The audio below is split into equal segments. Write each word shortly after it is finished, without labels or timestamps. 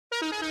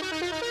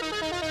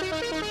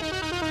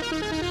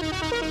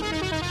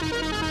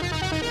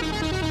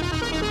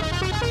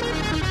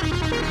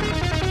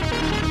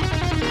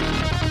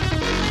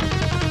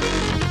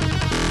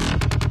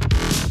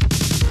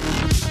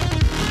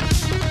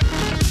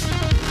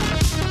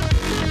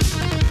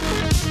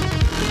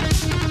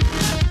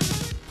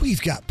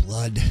We've got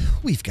blood,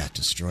 we've got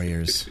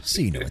destroyers,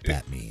 so you know what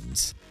that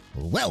means.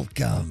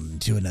 Welcome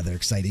to another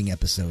exciting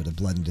episode of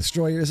Blood and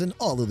Destroyers, an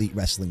all-elite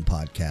wrestling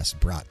podcast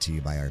brought to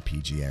you by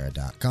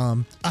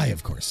RPGera.com. I,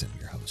 of course, am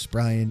your host,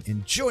 Brian,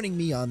 and joining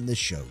me on the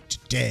show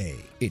today,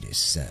 it is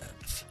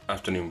Sev.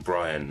 Afternoon,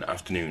 Brian.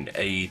 Afternoon,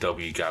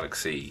 AEW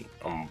Galaxy.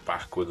 I'm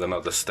back with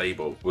another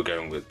stable. We're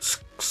going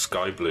with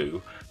Sky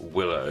Blue,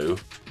 Willow,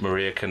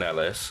 Maria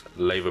Kanellis,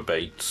 Leva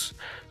Bates,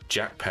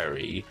 Jack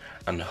Perry,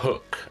 and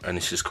Hook. And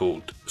this is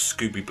called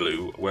Scooby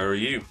Blue. Where are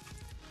you?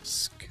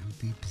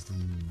 Scooby Blue.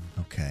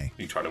 Okay.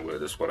 You trying to word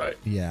this one out?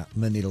 Yeah,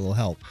 I'm going to need a little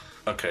help.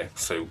 Okay,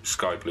 so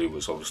Sky Blue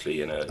was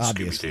obviously in a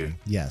Scooby-Doo.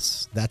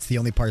 Yes. That's the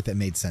only part that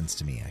made sense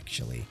to me,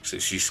 actually. So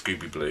she's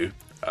Scooby Blue.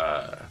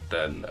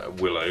 Then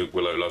Willow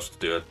loves to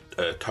do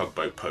a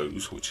tugboat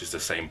pose, which is the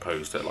same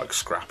pose that like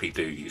Scrappy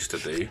Doo used to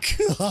do.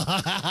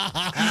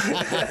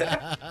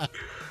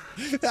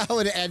 How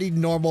would any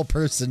normal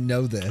person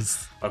know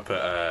this? I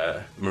put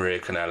Maria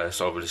Kanellis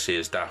obviously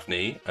as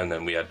Daphne, and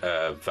then we had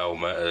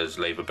Velma as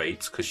Leva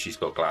Bates because she's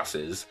got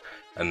glasses,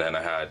 and then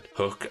I had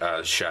Hook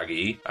as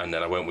Shaggy, and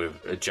then I went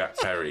with Jack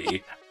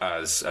Perry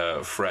as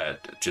Fred,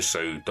 just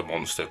so the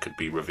monster could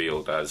be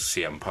revealed as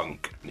CM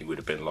Punk, and he would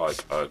have been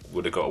like, I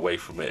would have got away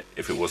from it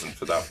if it wasn't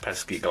for that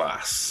pesky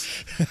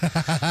glass.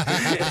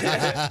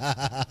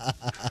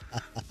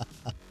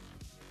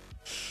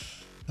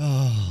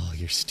 Oh,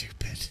 you're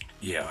stupid.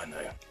 Yeah, I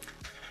know.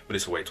 But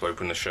it's a way to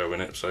open the show,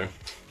 innit? So.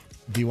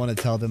 Do you want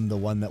to tell them the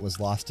one that was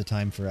lost to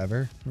time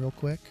forever, real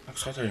quick? I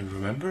don't even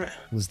remember it.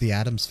 It was the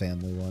Addams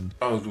Family one.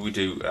 Oh, we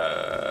do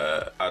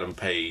Adam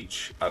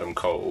Page, Adam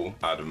Cole,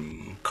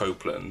 Adam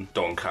Copeland,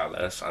 Don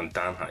Callis, and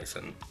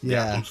Danhausen. The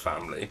Addams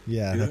Family.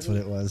 Yeah, that's what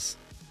it was.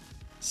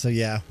 So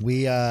yeah,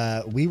 we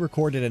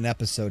recorded an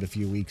episode a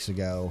few weeks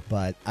ago,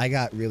 but I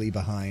got really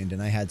behind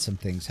and I had some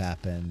things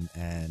happen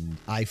and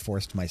I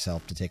forced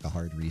myself to take a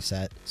hard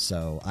reset.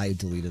 So I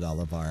deleted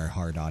all of our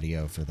hard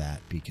audio for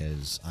that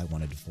because I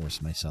wanted to force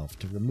myself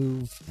to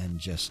remove and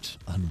just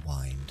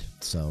unwind.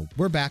 So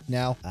we're back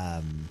now.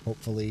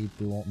 Hopefully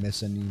we won't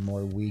miss any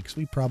more weeks.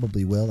 We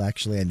probably will.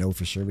 Actually, I know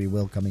for sure we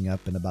will, coming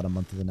up in about a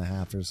month and a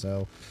half or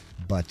so.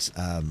 But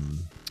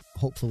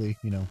hopefully,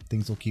 you know,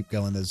 things will keep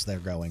going as they're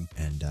going,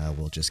 and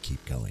we'll just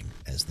keep going,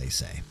 as they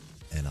say.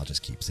 And I'll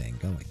just keep saying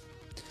going.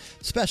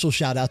 Special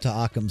shout out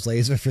to Occam's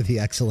Laser for the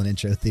excellent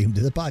intro theme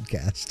to the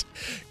podcast.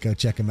 Go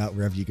check them out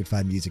wherever you can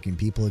find music and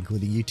people,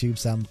 including YouTube,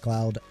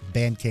 SoundCloud,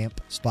 Bandcamp,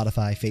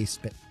 Spotify,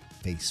 Facebook,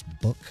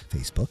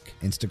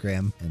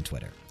 Instagram, and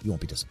Twitter. You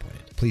won't be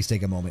disappointed. Please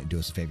take a moment and do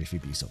us a favor if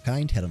you'd be so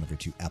kind. Head on over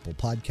to Apple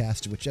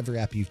Podcasts, whichever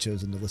app you've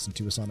chosen to listen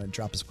to us on, and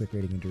drop us a quick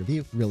rating and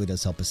review. It really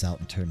does help us out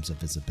in terms of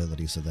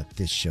visibility so that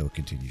this show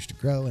continues to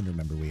grow. And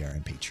remember, we are on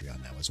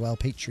Patreon now as well.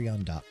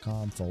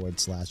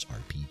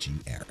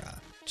 Patreon.com/RPGera.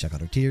 Check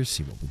out our tiers,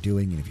 see what we're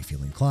doing, and if you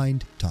feel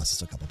inclined, toss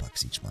us a couple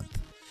bucks each month.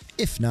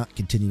 If not,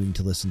 continuing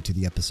to listen to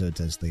the episodes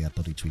as they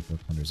upload each week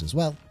with wonders as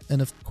well. And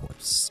of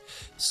course,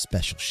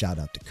 special shout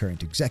out to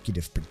current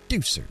executive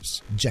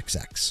producers,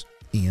 Jexax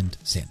and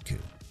Sanku.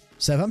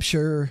 Sev, I'm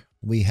sure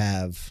we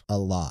have a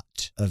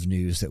lot of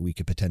news that we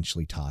could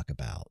potentially talk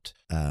about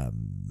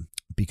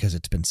because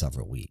it's been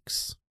several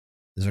weeks.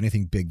 Is there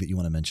anything big that you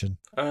want to mention?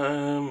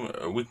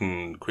 We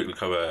can quickly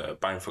cover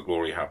Bound for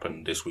Glory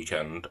happened this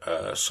weekend.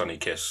 Sonny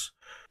Kiss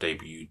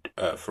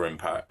debuted for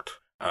Impact.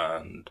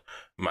 And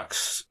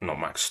Ace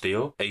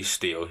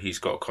Steel, he's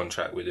got a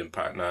contract with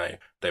Impact now.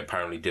 They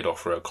apparently did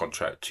offer a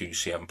contract to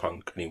CM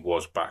Punk, and he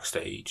was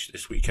backstage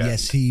this weekend.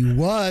 Yes, he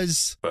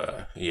was.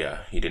 But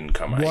yeah, he didn't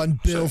come out.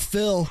 One Bill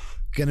Phil,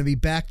 gonna be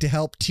back to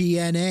help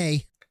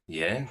TNA.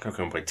 Yeah,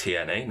 going by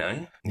TNA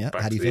now. Yeah,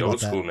 back how do you to the feel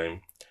old about school that?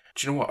 name.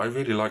 Do you know what? I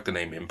really like the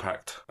name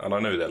Impact. And I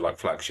know that like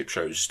flagship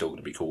shows still going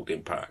to be called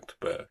Impact,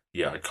 but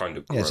yeah, I kind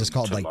of it's just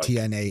called like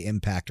TNA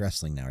Impact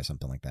Wrestling now or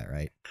something like that,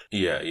 right?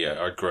 Yeah,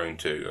 I'd grown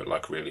to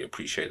like really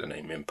appreciate the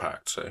name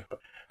Impact, so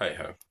hey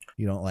ho.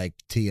 You don't like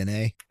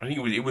TNA? I think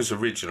it was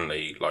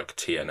originally like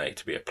TNA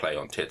to be a play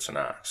on tits and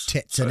ass.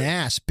 Tits and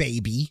ass,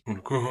 baby.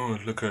 Look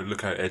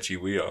how edgy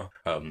we are.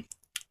 But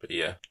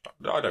yeah,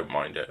 I don't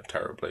mind it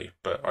terribly,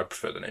 but I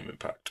prefer the name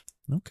Impact.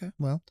 Okay,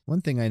 well,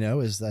 one thing I know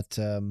is that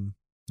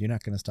you're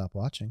not going to stop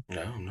watching.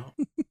 No, I'm not.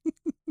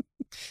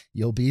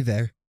 You'll be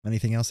there.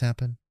 Anything else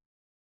happen?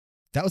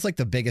 That was like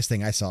the biggest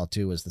thing I saw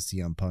too, was the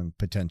CM Punk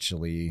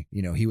potentially,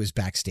 you know, he was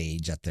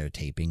backstage at their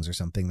tapings or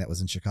something that was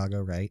in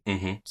Chicago, right?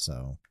 Mm-hmm.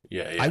 So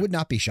yeah, I would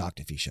not be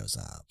shocked if he shows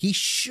up. He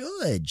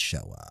should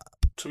show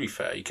up. To be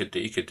fair, he could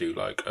do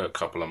like a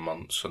couple of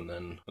months and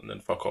then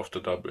fuck off to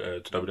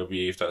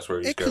WWE if that's where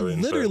he's going. It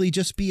could literally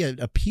just be an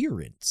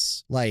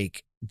appearance.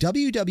 Like,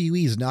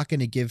 WWE is not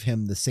going to give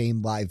him the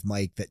same live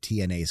mic that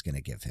TNA is going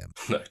to give him.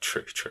 No,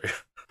 true.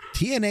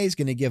 TNA is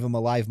going to give him a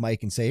live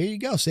mic and say, here you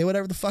go, say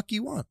whatever the fuck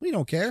you want. We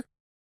don't care.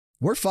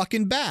 we're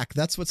fucking back.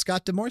 That's what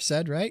Scott D'Amore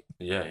said, right?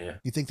 Yeah.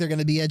 You think they're going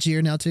to be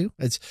edgier now too?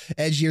 It's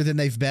edgier than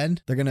they've been.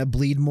 They're going to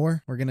bleed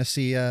more. We're going to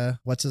see,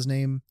 what's his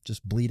name?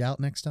 Just bleed out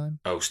next time.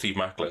 Oh, Steve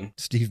Macklin.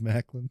 Steve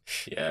Macklin.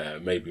 Yeah,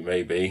 maybe.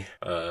 We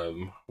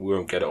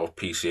won't get it off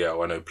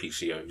PCO. I know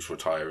PCO's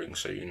retiring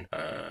soon.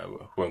 We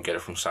won't get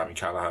it from Sami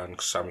Callihan,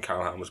 because Sami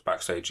Callihan was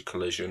backstage at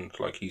Collision.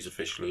 Like, he's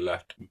officially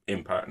left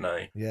Impact now.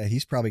 Yeah,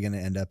 he's probably going to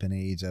end up in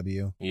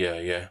AEW.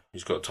 Yeah.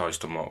 He's got ties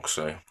to Mox,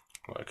 so,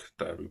 like,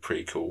 that'd be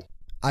pretty cool.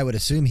 I would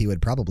assume he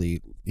would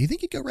probably... You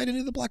think he'd go right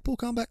into the Blackpool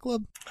Combat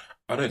Club?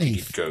 I don't think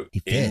he'd go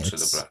into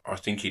fits. the Black. I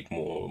think he'd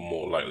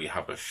more likely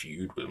have a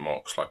feud with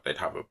Mox, like they'd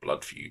have a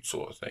blood feud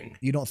sort of thing.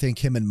 You don't think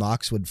him and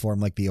Mox would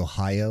form like the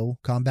Ohio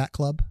Combat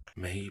Club?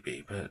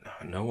 Maybe, but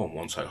no one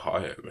wants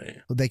Ohio, mate.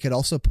 They could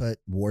also put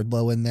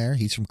Wardlow in there.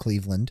 He's from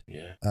Cleveland.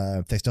 Yeah.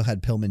 If they still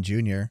had Pillman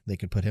Jr., they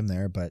could put him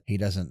there, but he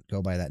doesn't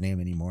go by that name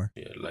anymore.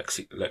 Yeah,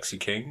 Alexia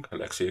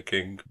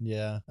King.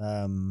 Yeah.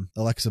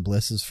 Alexa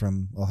Bliss is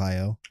from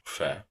Ohio.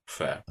 Fair.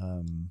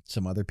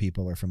 Some other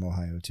people are from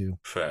Ohio too.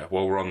 Fair.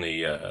 While we're on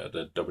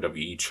the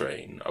WWE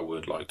train, I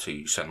would like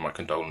to send my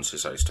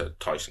condolences out to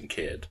Tyson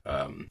Kidd.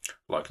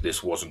 Like,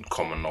 this wasn't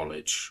common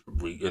knowledge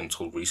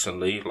until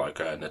recently. Like,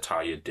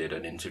 Natalya did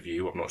an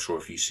interview. I'm not sure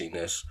if you've seen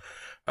this.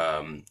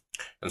 And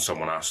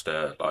someone asked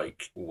her,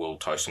 like, will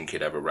Tyson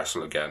Kidd ever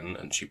wrestle again?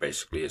 And she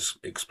basically has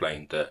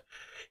explained that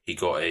he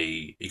got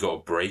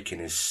a break in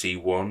his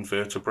C1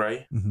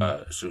 vertebrae.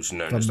 So it's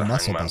known as the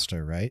muscle hangman.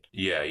 buster, right?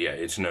 Yeah,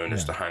 it's known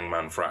as the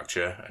hangman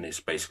fracture, and it's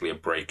basically a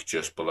break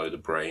just below the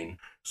brain.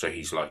 So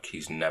he's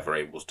never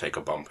able to take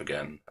a bump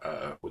again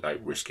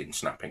without risking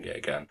snapping it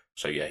again.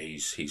 So yeah,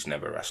 he's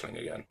never wrestling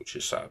again, which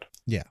is sad.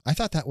 Yeah, I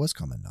thought that was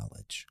common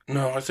knowledge.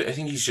 No, I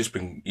think he's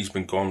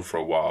been gone for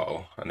a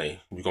while, and he's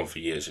been gone for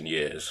years and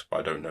years.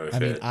 But I don't know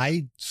if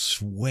I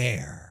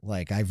swear,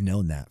 like, I've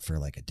known that for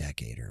like a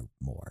decade or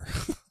more.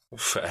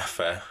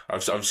 Fair.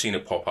 I've seen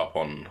it pop up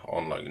on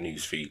like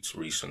news feeds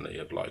recently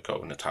of like,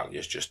 oh,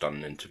 Natalya's just done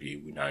an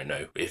interview. We now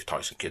know if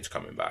Tyson Kidd's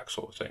coming back,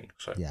 sort of thing.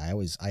 So yeah,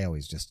 I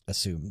always just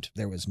assumed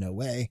there was no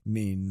way. I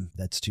mean,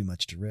 that's too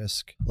much to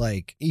risk.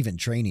 Like, even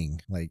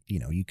training, like, you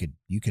know, you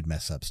could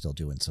mess up still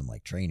doing some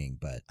like training,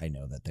 but I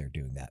know that they're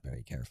doing that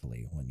very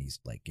carefully when he's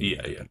like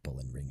getting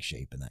people in ring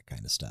shape and that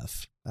kind of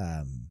stuff.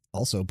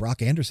 Also,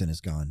 Brock Anderson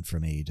is gone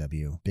from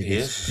AEW.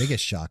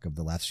 Biggest shock of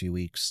the last few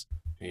weeks.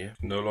 Yeah,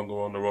 no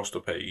longer on the roster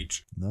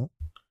page. Nope.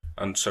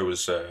 And so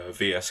is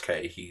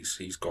VSK.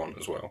 He's gone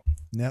as well.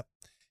 Yep.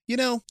 You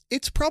know,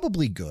 it's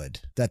probably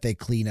good that they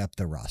clean up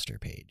the roster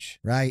page,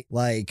 right?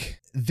 Like,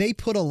 they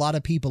put a lot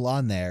of people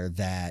on there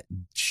that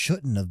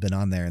shouldn't have been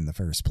on there in the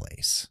first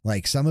place.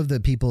 Like, some of the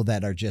people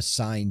that are just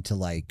signed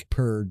to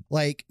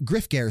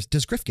Griff Garrison.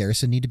 Does Griff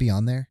Garrison need to be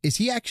on there? Is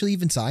he actually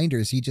even signed, or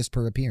is he just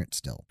per appearance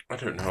still? I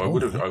don't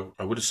know.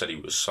 I would have said he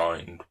was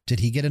signed. Did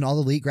he get an All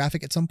Elite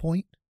graphic at some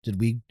point? Did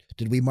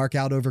we mark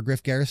out over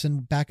Griff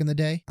Garrison back in the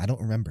day? I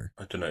don't remember.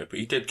 I don't know, but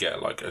he did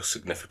get like a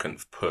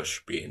significant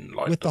push being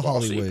like with the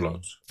Varsity Hollywood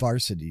Blondes.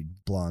 Varsity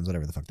Blondes,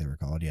 whatever the fuck they were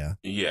called. Yeah.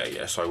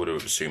 Yeah. So I would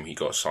have assumed he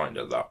got signed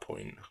at that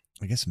point.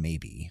 I guess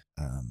maybe.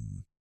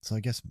 So I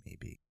guess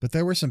maybe. But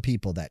there were some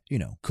people that, you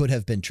know, could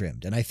have been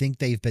trimmed. And I think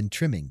they've been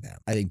trimming them.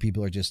 I think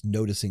people are just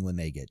noticing when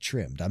they get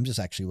trimmed. I'm just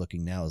actually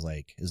looking now as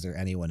like, is there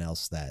anyone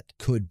else that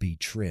could be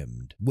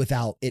trimmed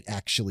without it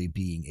actually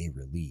being a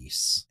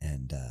release?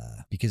 And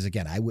because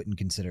again, I wouldn't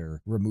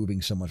consider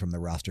removing someone from the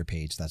roster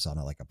page that's on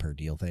a per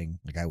deal thing.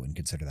 Like, I wouldn't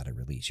consider that a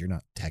release. You're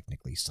not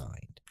technically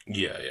signed.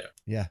 Yeah.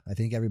 Yeah, I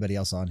think everybody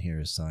else on here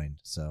is signed.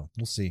 So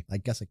we'll see. I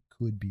guess I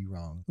could be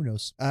wrong. Who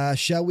knows?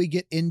 Shall we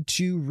get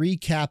into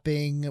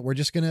recapping? We're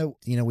just going to,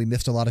 you know, we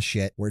missed a lot of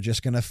shit. We're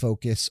just going to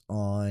focus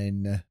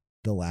on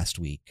the last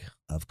week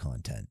of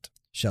content.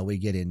 Shall we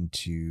get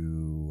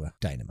into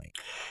Dynamite?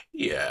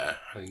 Yeah,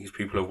 I think these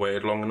people have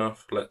waited long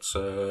enough. Let's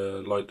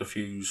light the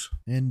fuse.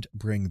 And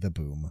bring the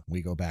boom.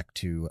 We go back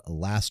to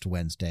last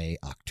Wednesday,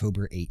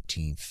 October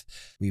 18th.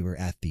 We were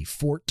at the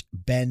Fort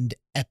Bend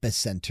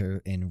Epicenter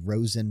in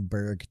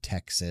Rosenberg,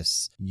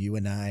 Texas. You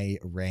and I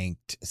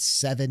ranked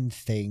 7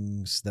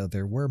 things, though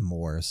there were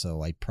more,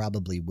 so I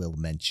probably will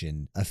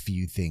mention a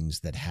few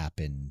things that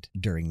happened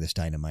during this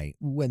Dynamite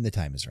when the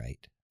time is right.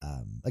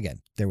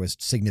 Again, there was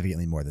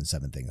significantly more than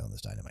 7 things on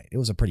this Dynamite. It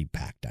was a pretty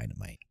packed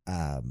Dynamite.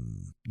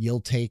 You'll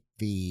take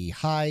the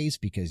highs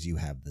because you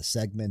have the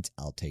segment.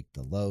 I'll take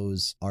the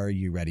lows. Are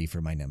you ready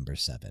for my number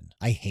 7?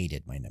 I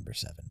hated my number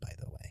 7, by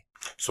the way.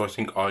 So I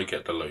think I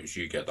get the lows,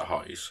 you get the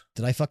highs.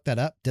 Did I fuck that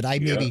up? Did I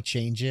maybe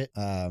change it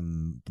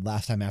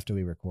last time after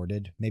we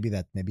recorded? Maybe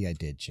I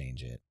did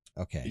change it.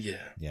 Okay.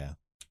 Yeah.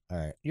 All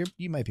right.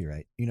 You might be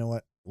right. You know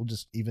what? We'll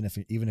just even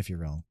if you're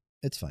wrong.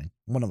 It's fine.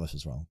 One of us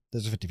is wrong.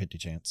 There's a 50-50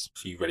 chance.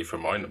 So you ready for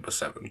my number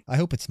 7? I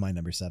hope it's my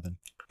number 7.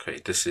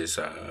 Okay, this is,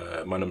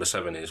 my number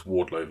 7 is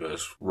Wardlow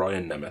versus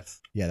Ryan Nemeth.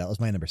 Yeah, that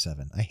was my number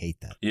 7. I hate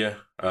that. Yeah,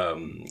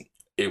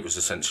 it was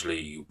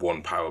essentially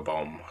one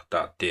powerbomb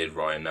that did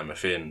Ryan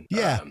Nemeth in.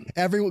 Yeah,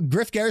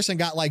 Griff Garrison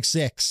got like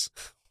 6.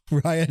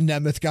 Ryan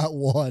Nemeth got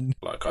one.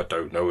 Like, I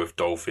don't know if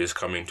Dolph is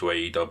coming to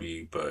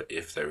AEW, but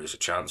if there is a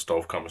chance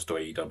Dolph comes to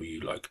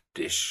AEW, like,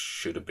 this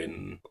should have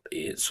been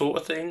it sort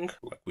of thing.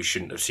 Like, we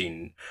shouldn't have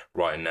seen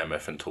Ryan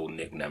Nemeth until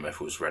Nick Nemeth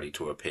was ready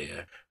to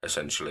appear,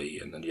 essentially,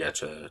 and then,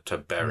 to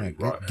bury...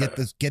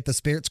 Get the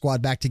Spirit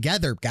Squad back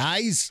together,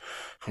 guys!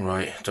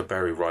 Right, to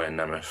bury Ryan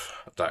Nemeth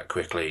that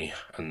quickly,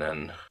 and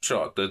then...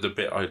 Sure, the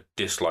bit I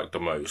disliked the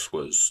most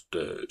was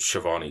the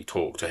Shivani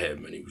talk to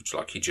him, and he was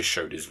like, he just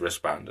showed his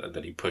wristband, and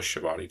then he pushed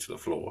Shivani to the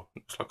floor.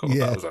 It's like,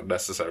 that was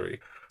unnecessary.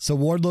 So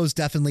Wardlow's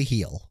definitely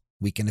heel,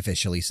 we can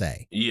officially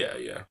say.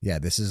 Yeah.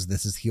 This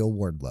is heel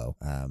Wardlow.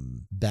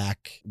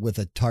 Back with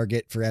a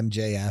target for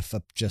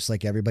MJF, just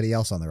like everybody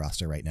else on the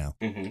roster right now.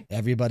 Mm-hmm.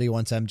 Everybody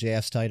wants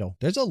MJF's title.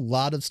 There's a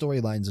lot of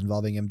storylines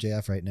involving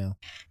MJF right now.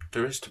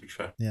 There is, to be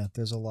fair. Yeah,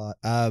 there's a lot.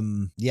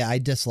 I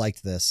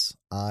disliked this.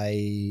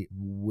 I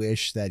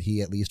wish that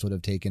he at least would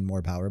have taken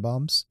more power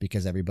bombs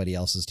because everybody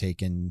else has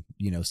taken,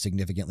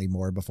 significantly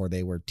more before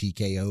they were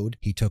TKO'd.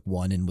 He took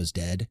one and was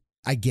dead.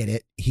 I get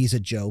it. He's a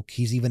joke.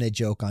 He's even a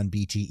joke on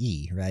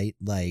BTE, right?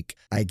 Like,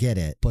 I get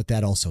it. But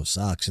that also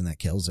sucks and that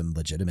kills him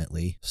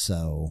legitimately.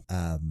 So,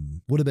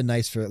 would have been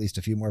nice for at least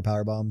a few more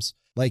power bombs.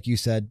 Like you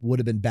said, would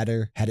have been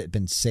better had it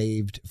been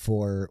saved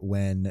for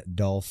when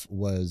Dolph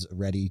was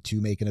ready to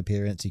make an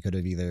appearance. He could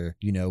have either,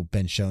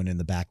 been shown in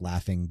the back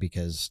laughing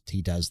because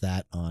he does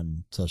that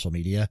on social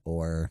media,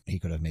 or he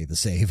could have made the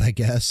save, I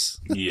guess.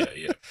 Yeah.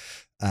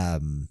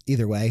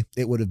 Either way,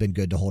 it would have been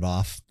good to hold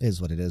off,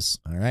 is what it is.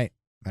 All right.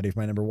 Ready for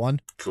my number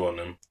one? Go on,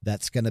 then.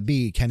 That's going to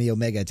be Kenny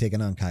Omega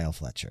taking on Kyle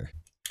Fletcher.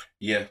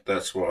 Yeah,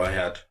 that's what I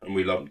had. And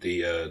we lumped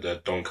the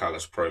Don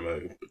Callis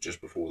promo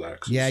just before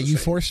that. Yeah, you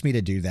forced me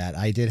to do that.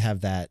 I did have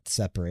that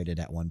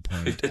separated at one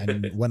point.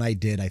 And when I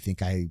did, I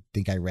think I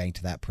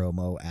ranked that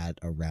promo at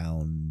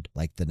around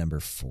like the number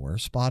 4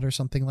 spot or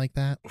something like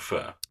that.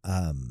 Fair.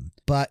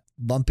 But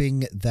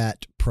lumping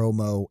that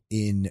promo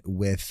in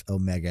with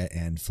Omega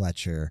and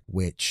Fletcher,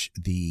 which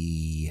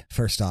the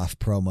first off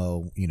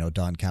promo,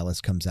 Don Callis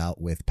comes out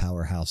with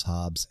Powerhouse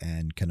Hobbs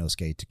and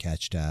Konosuke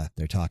Takeshita.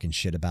 They're talking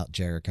shit about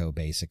Jericho,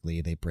 basically.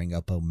 They bring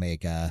up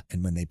Omega,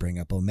 and when they bring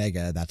up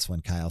Omega, that's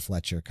when Kyle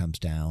Fletcher comes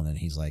down and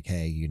he's like,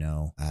 hey,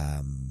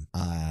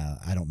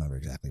 I don't remember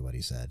exactly what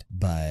he said,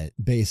 but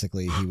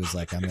basically he was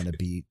like, I'm going to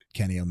beat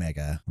Kenny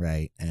Omega,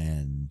 right?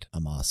 And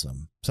I'm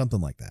awesome.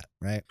 Something like that,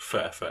 right?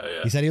 Fair,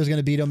 yeah. He said he was going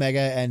to beat Omega,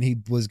 and he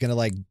was going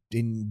to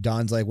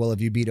Don's like, well,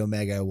 if you beat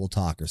Omega, we'll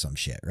talk or some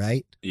shit,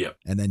 right? Yep.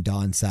 And then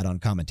Don sat on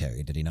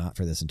commentary, did he not,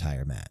 for this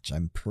entire match?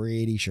 I'm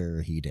pretty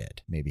sure he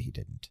did. Maybe he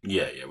didn't.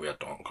 Yeah, we had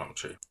Don on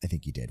commentary. I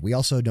think he did. We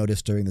also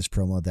noticed during this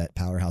promo that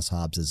Powerhouse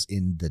Hobbs is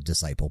in the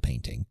Disciple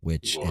painting,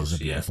 which is a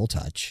beautiful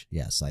touch.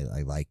 Yes,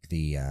 I like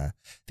the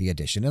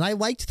addition. And I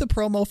liked the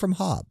promo from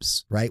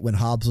Hobbs, right? When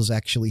Hobbs was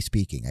actually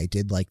speaking. I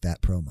did like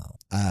that promo.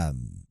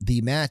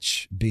 The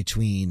match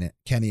between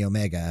Kenny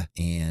Omega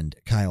and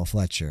Kyle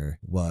Fletcher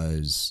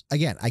was,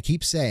 again, I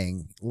keep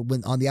saying,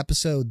 when on the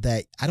episode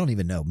that, I don't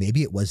even know,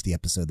 maybe it was the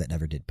episode that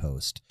never did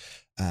post,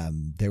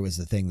 there was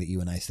the thing that you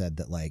and I said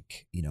that,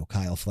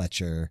 Kyle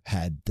Fletcher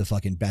had the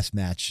fucking best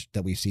match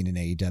that we've seen in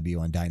AEW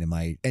on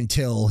Dynamite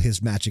until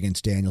his match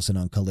against Danielson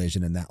on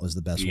Collision, and that was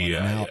the best one.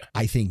 Now,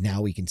 I think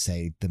now we can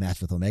say the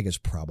match with Omega is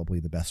probably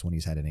the best one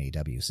he's had in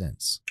AEW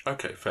since.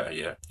 Okay, fair,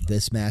 yeah.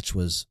 This match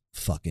was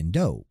fucking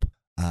dope.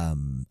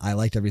 I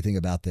liked everything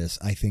about this.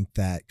 I think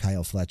that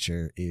Kyle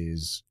Fletcher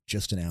is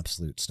just an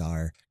absolute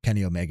star.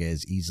 Kenny Omega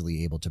is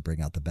easily able to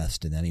bring out the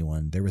best in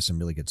anyone. There were some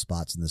really good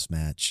spots in this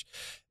match.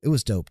 It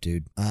was dope,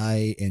 dude.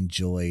 I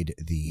enjoyed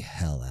the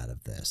hell out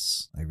of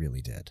this. I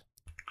really did.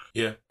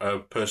 Yeah,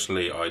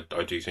 personally, I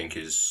do think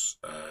his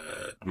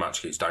match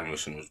against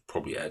Danielson was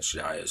probably edged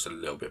out. It's a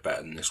little bit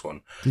better than this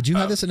one. Did you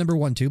have this at number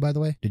 1 too, by the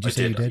way? Did you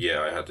say you did?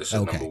 Yeah, I had this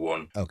at number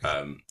 1.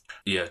 Okay.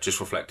 Just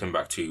reflecting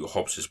back to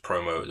Hobbs'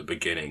 promo at the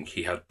beginning,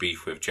 he had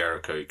beef with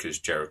Jericho because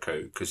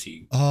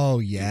he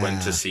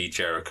went to see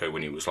Jericho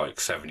when he was like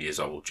 7 years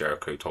old.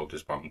 Jericho told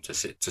his mum to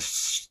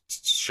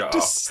shut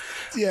up.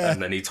 Yeah.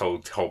 And then he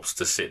told Hobbs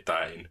to sit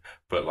down.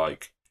 But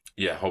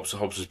Hobbs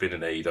has been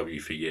in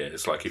AEW for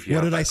years. Like, if you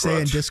what did I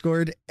say in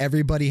Discord?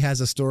 Everybody has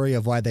a story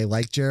of why they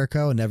like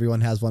Jericho, and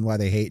everyone has one why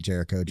they hate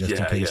Jericho, just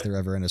in case they're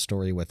ever in a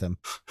story with him.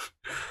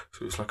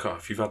 So it's like,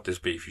 if you've had this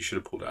beef, you should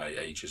have pulled it out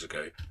ages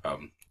ago.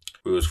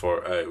 It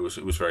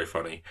was very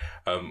funny.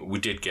 We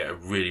did get a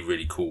really,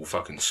 really cool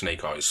fucking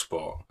Snake Eyes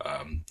spot.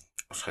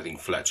 I think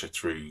Fletcher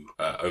threw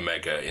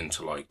Omega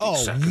into the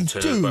second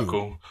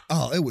turnbuckle.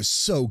 Oh, it was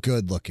so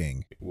good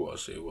looking. It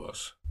was.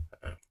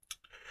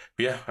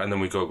 Yeah, and then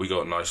we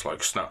got nice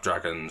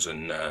snapdragons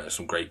and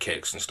some great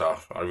kicks and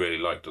stuff. I really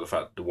liked the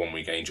fact that the 1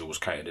 Week Angel was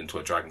counted into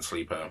a Dragon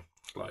Sleeper.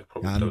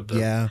 Probably you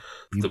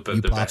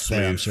the best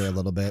there, move. I'm sure, a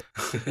little bit.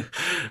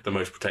 The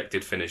most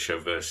protected finisher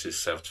versus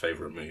Seth's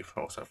favourite move.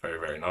 Also very,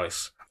 very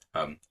nice.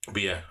 But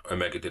yeah,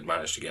 Omega did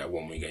manage to get a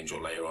 1 Week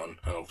Angel later on,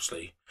 and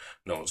obviously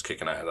no one's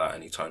kicking out of that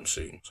anytime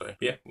soon. So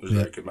yeah, it was a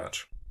very good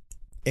match.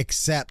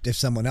 Except if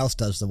someone else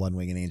does the 1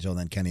 Winged Angel,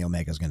 then Kenny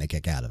Omega's going to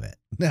kick out of it.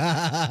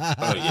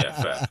 Oh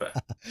yeah,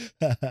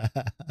 fair.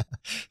 But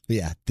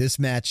yeah, this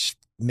match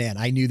man,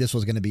 I knew this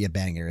was going to be a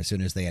banger as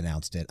soon as they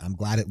announced it. I'm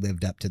glad it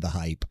lived up to the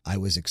hype. I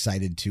was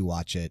excited to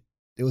watch it.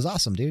 It was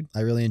awesome, dude. I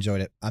really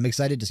enjoyed it. I'm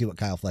excited to see what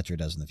Kyle Fletcher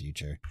does in the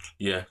future.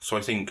 Yeah, so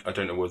I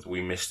don't know whether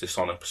we missed this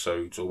on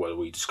episodes or whether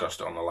we discussed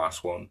it on the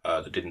last one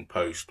that didn't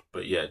post,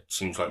 but yeah, it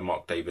seems like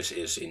Mark Davis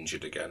is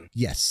injured again.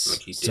 Yes.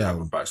 Like he did have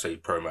a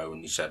backstage promo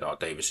and he said,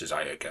 Davis is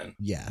out again.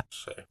 Yeah.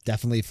 So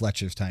definitely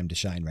Fletcher's time to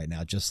shine right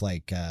now, just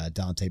like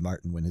Dante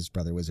Martin when his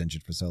brother was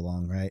injured for so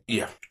long, right?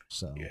 Yeah.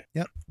 So, yeah.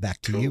 Yep,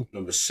 back to you.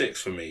 Number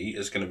 6 for me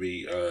is going to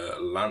be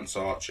Lance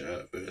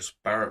Archer versus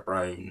Barrett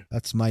Brown.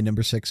 That's my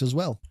number 6 as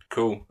well.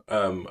 Cool.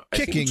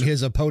 Kicking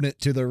his opponent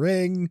to the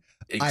ring.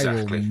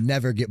 Exactly. I will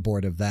never get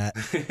bored of that.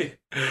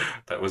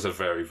 That was a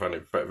very,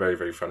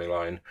 very funny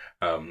line.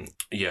 I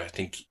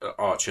think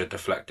Archer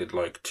deflected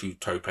like 2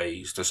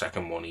 topes. The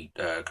second one he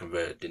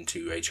converted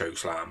into a choke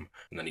slam,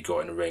 and then he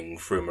got in the ring,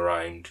 threw him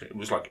around.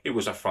 It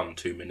was a fun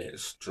 2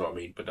 minutes. Do you know what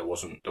I mean? But there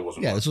wasn't.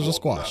 Yeah, this was a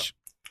squash.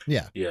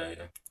 Yeah.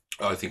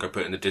 I think I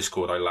put in the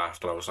Discord, I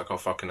laughed, and I was like, oh,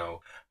 fucking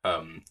hell,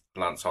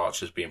 Lance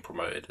Archer's being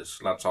promoted as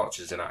Lance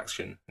Archer's in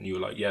action. And you were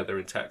like, yeah, they're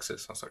in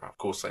Texas. I was like, of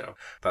course they are.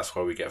 That's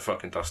why we get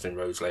fucking Dustin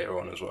Rhodes later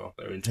on as well.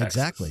 They're in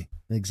Texas.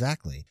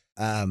 Exactly.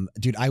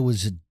 Dude, I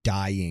was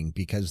dying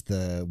because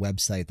the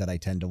website that I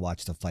tend to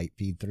watch the fight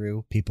feed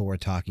through, people were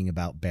talking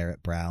about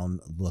Barrett Brown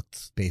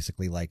looked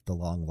basically like the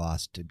long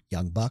lost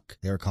Young Buck.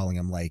 They were calling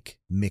him like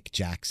Mick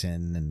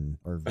Jackson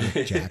or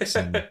Rick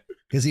Jackson.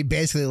 Because he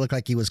basically looked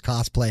like he was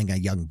cosplaying a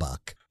Young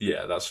Buck.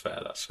 Yeah, that's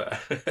fair.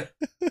 It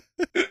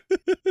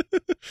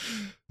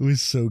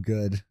was so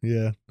good.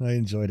 Yeah, I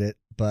enjoyed it.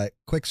 But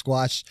quick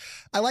squash.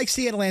 I like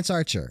seeing Lance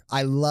Archer.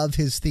 I love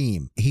his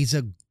theme. He's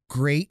a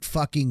great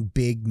fucking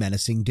big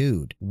menacing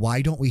dude.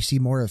 Why don't we see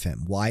more of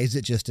him? Why is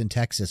it just in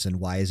Texas and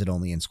why is it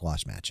only in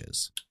squash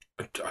matches?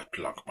 I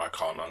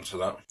can't answer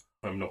that.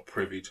 I'm not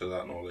privy to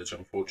that knowledge,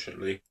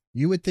 unfortunately.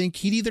 You would think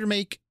he'd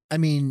make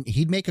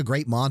a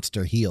great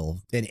monster heel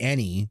in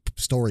any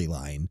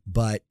storyline,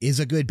 but is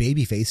a good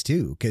babyface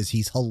too, because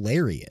he's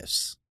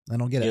hilarious. I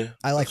don't get it. Yeah,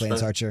 I like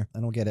Lance Archer. I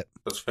don't get it.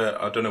 That's fair.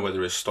 I don't know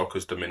whether his stock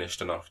has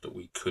diminished enough that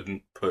we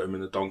couldn't put him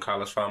in the Don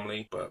Callis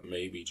family, but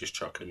maybe just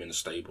chucking him in a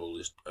stable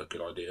is a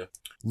good idea.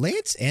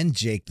 Lance and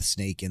Jake the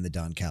Snake in the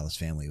Don Callis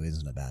family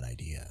isn't a bad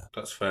idea.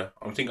 That's fair.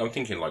 I'm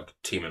thinking like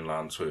teaming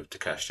Lance with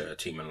Takeshita,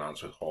 teaming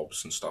Lance with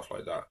Hobbs and stuff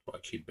like that.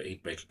 Like he'd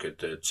make a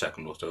good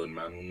second or third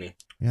man, wouldn't he?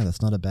 Yeah,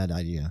 that's not a bad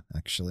idea,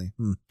 actually.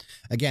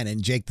 Again,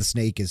 and Jake the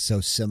Snake is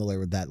so similar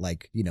with that,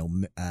 like,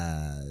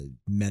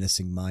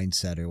 menacing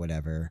mindset or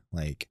whatever.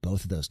 Like,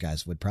 both of those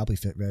guys would probably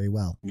fit very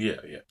well. Yeah,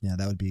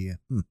 that would be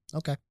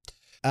okay.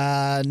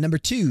 Number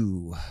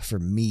 2 for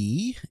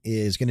me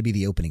is going to be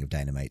the opening of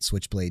Dynamite.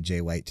 Switchblade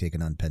Jay White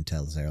taking on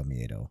Pentel Zero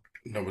Miedo.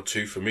 Number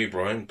 2 for me,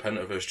 Brian,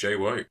 Penta versus Jay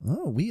White.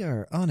 Oh, we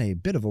are on a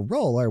bit of a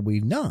roll, are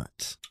we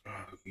not?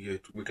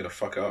 We're gonna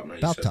fuck it up now.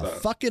 About to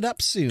fuck it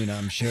up soon,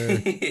 I'm sure.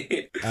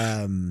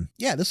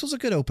 This was a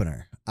good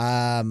opener.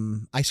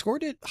 I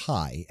scored it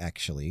high,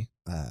 actually.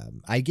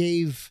 I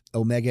gave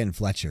Omega and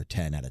Fletcher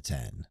 10 out of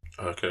 10.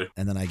 Okay.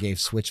 And then I gave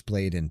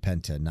Switchblade and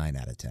Penta 9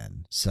 out of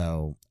 10.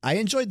 So I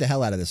enjoyed the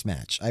hell out of this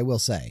match, I will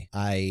say.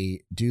 I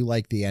do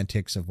like the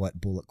antics of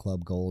what Bullet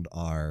Club Gold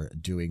are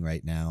doing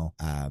right now.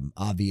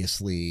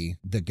 Obviously,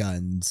 the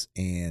Guns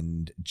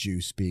and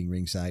Juice being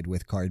ringside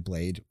with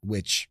Cardblade,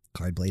 which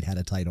Cardblade had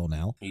a title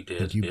now. He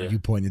did. You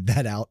pointed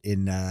that out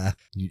in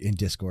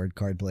Discord.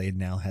 Cardblade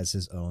now has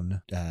his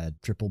own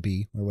Triple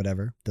B or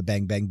whatever, the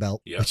Bang Bang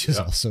belt, which is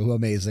also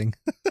amazing.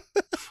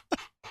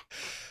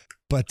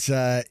 But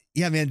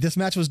man, this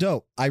match was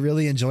dope. I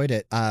really enjoyed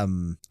it.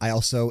 I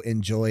also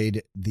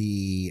enjoyed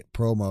the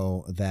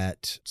promo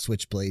that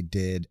Switchblade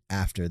did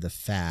after the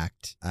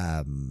fact.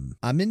 I'm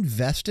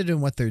invested in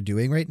what they're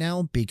doing right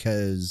now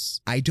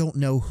because I don't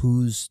know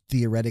who's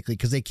theoretically,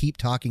 because they keep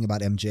talking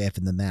about MJF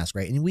and the mask,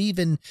 right?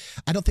 And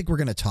I don't think we're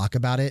going to talk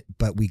about it,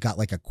 but we got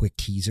like a quick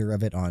teaser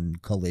of it on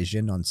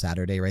Collision on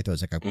Saturday, right? There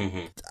was like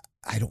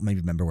I don't maybe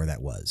remember where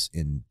that was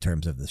in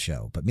terms of the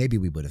show, but maybe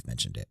we would have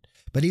mentioned it.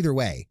 But either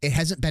way, it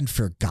hasn't been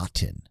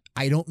forgotten.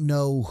 I don't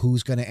know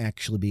who's going to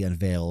actually be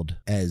unveiled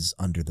as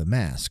Under the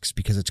Masks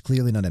because it's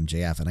clearly not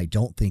MJF, and I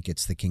don't think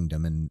it's the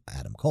Kingdom and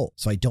Adam Cole.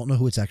 So I don't know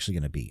who it's actually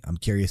going to be. I'm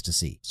curious to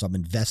see. So I'm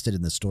invested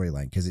in the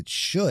storyline because it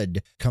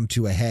should come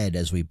to a head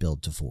as we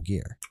build to Full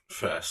Gear.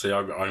 Fair. See,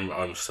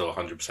 I'm still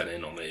 100%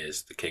 in on it.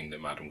 Is the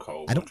Kingdom Adam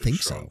Cole? I don't think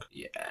strong. So.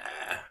 Yeah.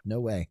 No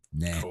way.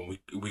 Nah. Cool.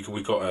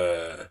 We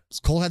got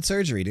Cole had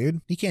surgery,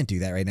 dude. He can't do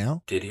that right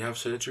now. Did he have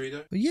surgery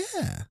though? Well,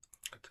 yeah.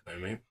 I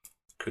don't know, mate.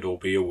 Could all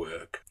be a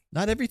work.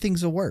 Not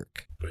everything's a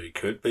work. But it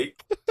could be.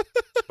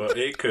 But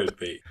it could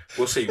be.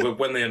 We'll see.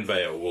 When they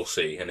unveil, we'll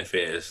see. And if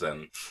it is,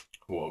 then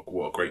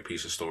what a great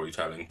piece of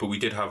storytelling. But we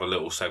did have a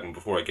little segment,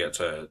 before I get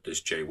to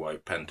this Jay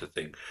White Penta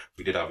thing,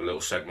 we did have a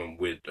little segment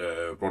with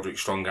Roderick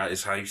Strong at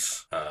his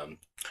house.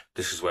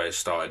 This is where it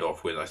started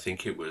off with, I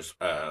think it was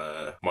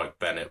Mike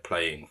Bennett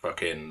playing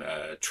fucking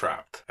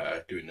Trapped,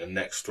 doing the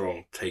Next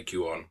Strong Take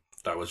You On.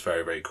 That was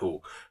very, very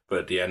cool. But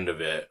at the end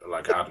of it,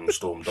 like, Adam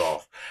stormed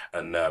off,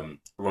 and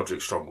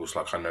Roderick Strong was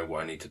like, I know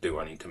what I need to do.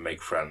 I need to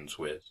make friends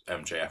with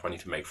MJF. I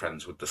need to make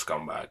friends with the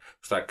scumbag.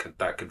 So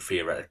that could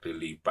theoretically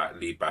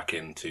lead back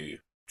into, do you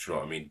know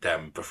what I mean,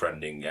 them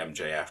befriending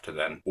MJF to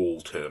then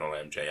all turn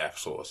on MJF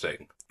sort of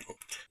thing.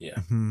 Yeah.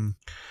 Mm-hmm.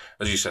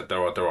 As you said, there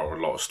are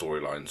a lot of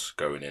storylines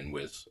going in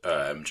with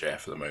MJF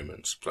at the moment.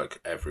 It's like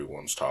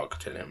everyone's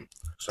targeting him.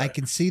 So. I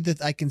can see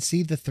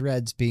the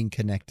threads being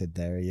connected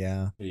there.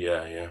 Yeah.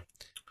 Yeah.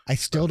 I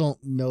still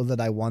don't know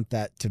that I want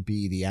that to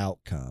be the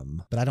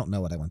outcome, but I don't know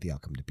what I want the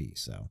outcome to be.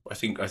 So I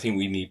think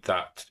we need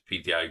that to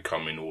be the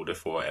outcome in order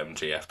for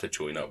MJF to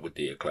join up with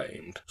the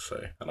Acclaimed.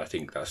 So, and I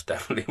think that's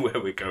definitely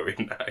where we're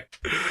going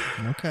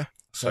now. Okay.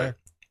 So. Fair.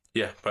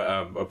 Yeah,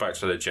 but back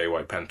to the Jay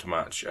White Penta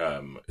match.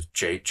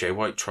 Jay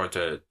White tried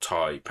to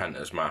tie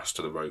Penta's mask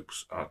to the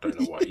ropes. I don't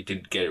know why he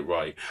didn't get it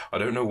right. I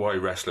don't know why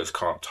wrestlers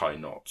can't tie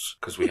knots,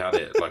 because we had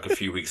it like a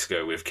few weeks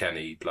ago with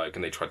Kenny, like,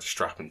 and they tried to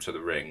strap him to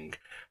the ring,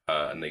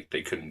 and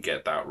they couldn't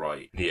get that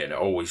right. Yeah, and it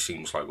always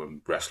seems like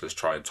when wrestlers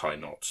try and tie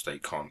knots, they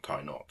can't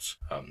tie knots.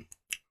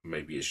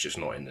 Maybe it's just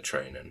not in the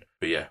training.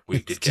 But yeah,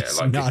 we did get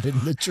like not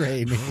in the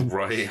training.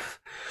 Right.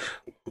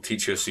 We'll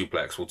teach you a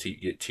suplex. We'll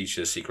teach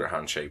you a secret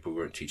handshake, but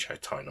we won't teach you how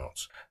to tie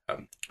knots.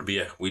 But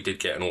yeah, we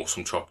did get an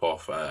awesome chop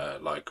off,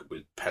 like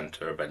with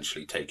Penta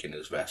eventually taking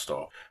his vest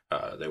off.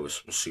 There was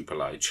some super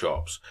light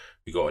chops.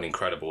 We got an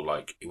incredible,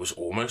 like, it was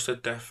almost a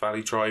Death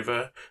Valley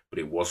driver, but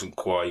it wasn't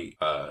quite.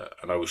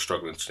 And I was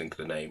struggling to think of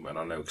the name, and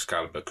I know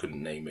Excalibur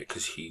couldn't name it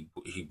because he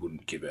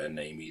wouldn't give it a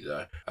name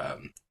either.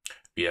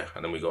 Yeah,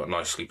 and then we got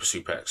nice sleeper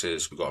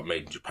suplexes. We got a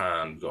Made in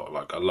Japan. We got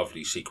like a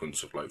lovely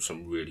sequence of like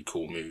some really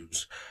cool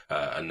moves.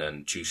 And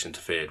then Juice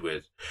interfered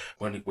with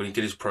when he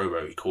did his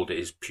promo. He called it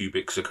his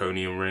pubic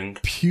zirconium ring.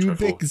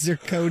 Pubic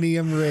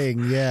zirconium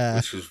ring, yeah,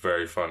 which was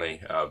very funny.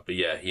 But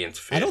yeah, he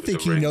interfered. I don't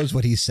think he knows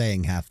what he's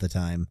saying half the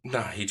time.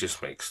 Nah, he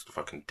just makes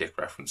fucking dick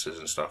references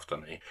and stuff,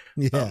 doesn't he?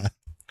 Yeah.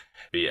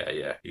 But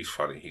yeah, he's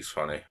funny.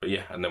 But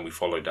yeah, and then we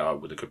followed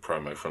out with a good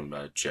promo from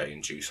Jay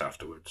and Juice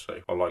afterwards,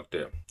 so I liked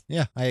it.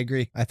 Yeah, I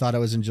agree. I thought it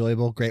was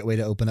enjoyable. Great way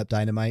to open up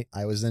Dynamite.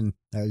 I was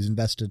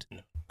invested.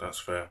 Yeah, that's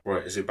fair.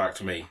 Right, is it back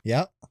to me?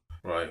 Yep.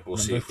 Right, we'll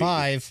Number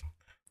 5.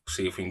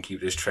 See if we can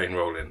keep this train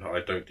rolling. I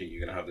don't think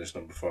you're going to have this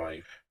number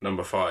 5.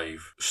 Number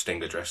 5,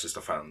 Sting addresses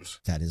the fans.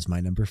 That is my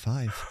number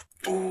 5.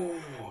 Ooh,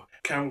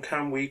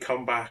 can we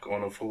come back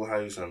on a full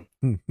housing?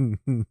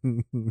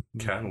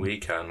 Can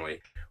we?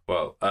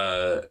 Well,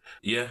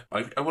 yeah,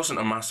 I wasn't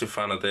a massive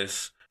fan of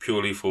this,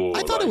 purely for...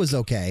 I thought it was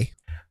okay.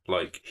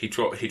 Like, he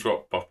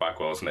dropped Buff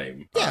Bagwell's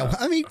name. Yeah,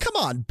 I mean, come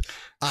on.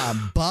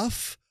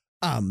 Buff,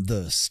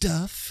 the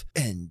stuff,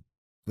 and...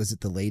 Was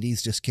it the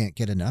ladies just can't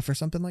get enough or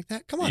something like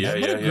that? Come on,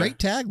 what a great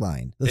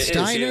tagline. The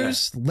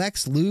Steiners,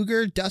 Lex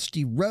Luger,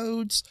 Dusty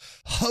Rhodes,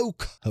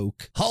 Hulk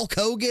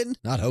Hogan,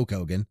 not Hulk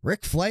Hogan,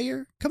 Ric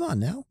Flair. Come on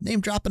now,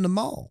 name dropping them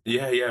all.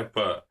 Yeah,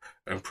 but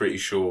I'm pretty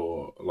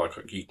sure, like,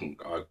 you can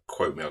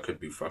quote me, I could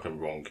be fucking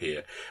wrong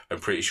here.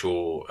 I'm pretty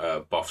sure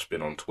Buff's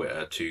been on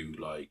Twitter to,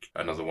 like,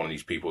 another one of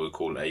these people who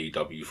call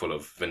AEW full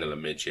of vanilla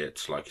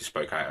midgets. Like, he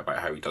spoke out about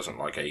how he doesn't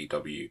like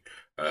AEW.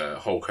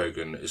 Hulk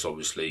Hogan is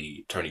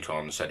obviously, Tony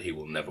Khan said he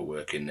will never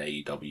work in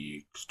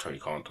AEW because Tony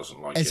Khan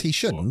doesn't like it. As he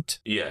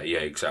shouldn't. Yeah,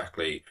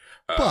 exactly.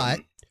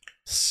 But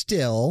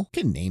still,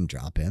 can name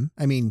drop him.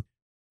 I mean,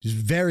 he's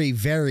very,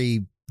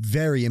 very,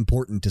 very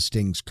important to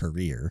Sting's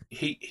career.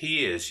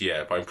 He is,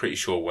 yeah, but I'm pretty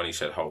sure when he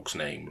said Hulk's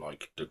name,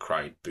 like, the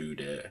crowd booed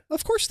it.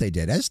 Of course they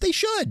did, as they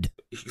should.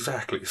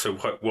 Exactly, so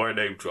why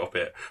name drop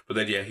it? But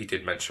then, yeah, he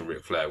did mention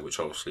Ric Flair, which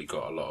obviously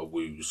got a lot of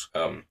woos.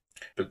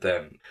 But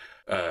then,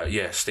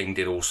 Sting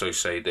did also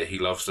say that he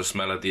loves the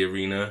smell of the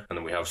arena, and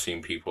then we have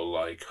seen people,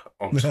 like,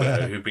 on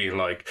Twitter who've been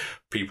like,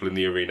 people in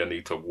the arena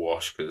need to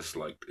wash because,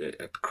 like,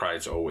 the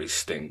crowds always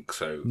stink,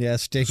 so... Yeah,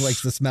 Sting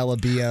likes the smell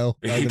of BO.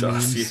 He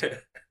does, yeah.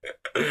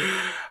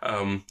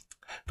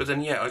 But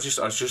then, yeah, I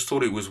just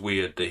thought it was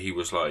weird that he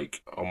was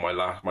like, on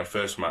my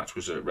first match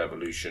was at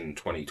Revolution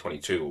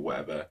 2022 or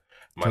whatever.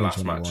 My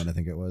last match, I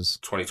think it was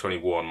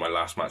 2021. My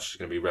last match is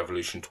going to be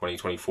Revolution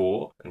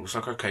 2024, and it was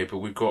like, okay, but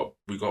we got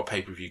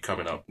pay-per-view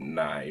coming up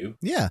now.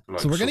 Yeah, like,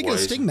 so we're going to get a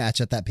Sting match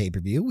at that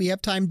pay-per-view. We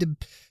have time to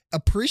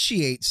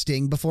appreciate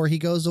Sting before he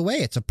goes away.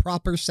 It's a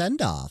proper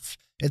send-off.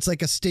 It's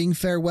like a Sting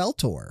farewell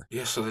tour.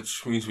 Yeah, so that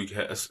just means we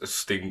get a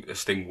Sting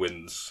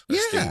wins.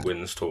 Sting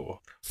wins tour.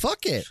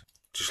 Fuck it.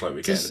 Just like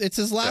we get it's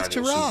his last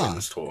hurrah.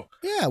 Tour.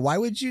 Yeah, why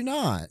would you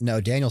not?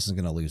 No, Danielson's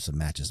going to lose some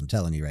matches, I'm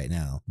telling you right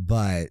now.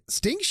 But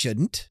Sting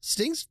shouldn't.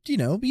 Sting's,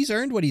 he's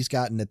earned what he's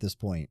gotten at this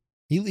point.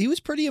 He was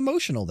pretty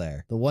emotional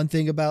there. The one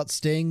thing about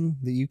Sting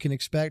that you can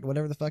expect,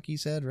 whatever the fuck he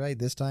said, right?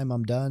 This time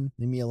I'm done.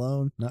 Leave me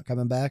alone. Not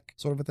coming back,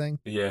 sort of a thing.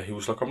 Yeah, he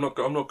was like, I'm not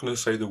going to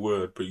say the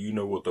word, but you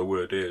know what the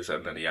word is.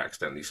 And then he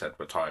accidentally said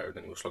retired.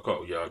 And he was like,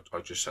 oh, yeah, I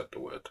just said the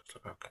word. It's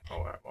like, okay,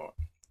 all right.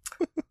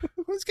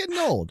 He's getting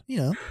old, He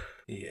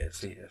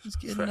is. He's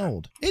getting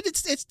old.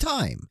 It's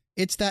time.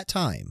 It's that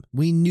time.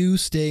 We knew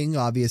Sting,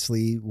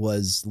 obviously,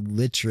 was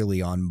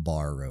literally on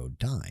borrowed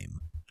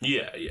time.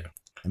 Yeah.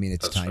 I mean,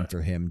 it's That's time fair.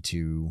 for him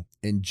to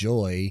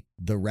enjoy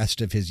the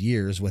rest of his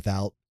years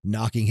without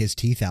knocking his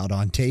teeth out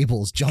on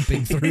tables,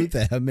 jumping through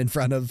them in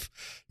front of,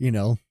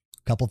 a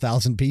couple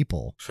thousand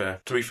people.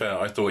 Fair. To be fair,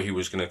 I thought he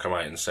was going to come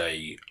out and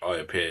say, I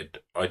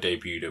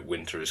debuted at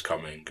Winter is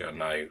Coming, and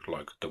now,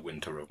 like, the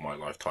winter of my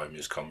lifetime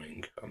is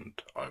coming, and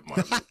I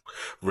might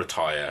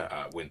retire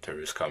at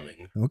Winter is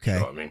Coming. Okay, You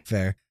know what I mean?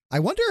 fair. I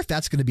wonder if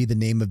that's going to be the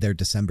name of their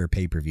December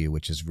pay-per-view,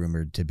 which is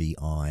rumored to be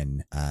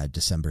on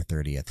December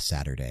 30th,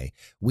 Saturday.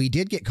 We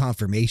did get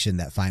confirmation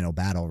that Final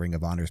Battle Ring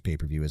of Honor's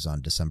pay-per-view is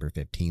on December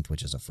 15th,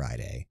 which is a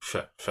Friday.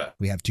 Fair.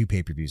 We have 2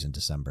 pay-per-views in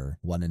December,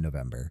 1 in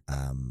November.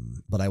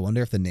 But I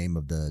wonder if the name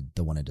of the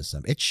one in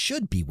December, it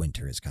should be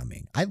Winter is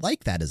Coming. I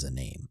like that as a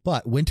name,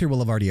 but Winter will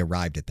have already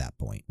arrived at that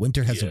point.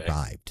 Winter has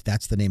arrived.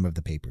 That's the name of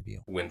the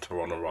pay-per-view.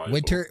 Winter on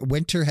arrival.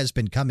 Winter has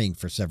been coming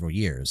for several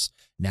years.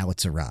 Now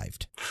it's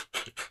arrived.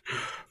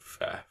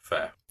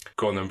 Fair.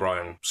 Go on then,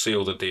 Brian.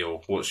 Seal the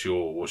deal. What's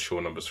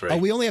your number 3? Oh,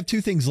 we only have 2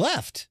 things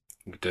left.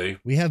 We do.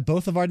 We have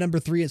both of our number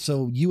 3.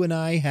 So you and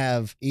I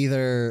have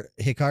either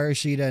Hikaru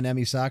Shida and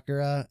Emi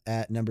Sakura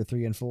at number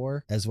 3 and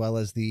 4, as well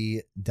as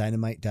the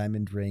Dynamite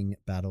Diamond Ring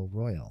Battle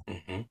Royal.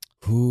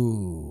 Mm-hmm.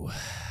 Ooh.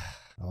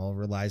 All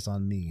relies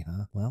on me,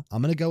 huh? Well,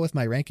 I'm going to go with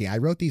my ranking. I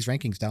wrote these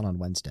rankings down on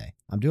Wednesday.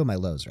 I'm doing my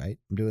lows, right?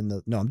 I'm doing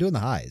the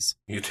highs.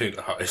 You're doing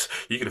the highs.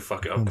 You're going to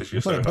fuck it up because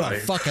you're so high.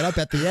 Fuck it up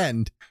at the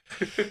end.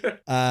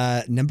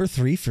 Number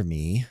 3 for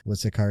me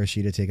was Hikaru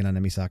Shida taking on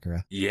Emi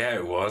Sakura. Yeah,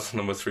 it was.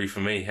 Number 3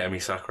 for me.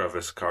 Emi Sakura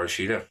versus Hikaru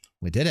Shida.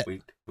 We did it.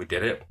 We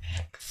did it.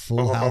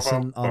 Full house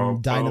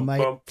on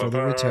Dynamite for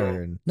the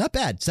return. Not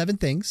bad. 7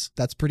 things.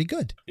 That's pretty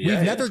good. Yeah,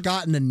 We've never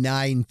gotten a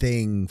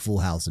 9-thing Full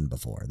House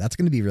before. That's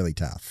going to be really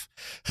tough.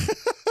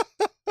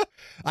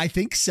 I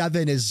think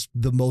 7 is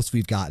the most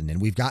we've gotten, and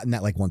we've gotten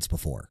that like once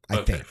before. I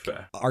think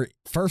fair. Our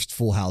first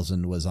Full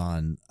Housen was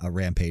on a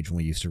Rampage when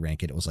we used to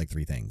rank it. It was like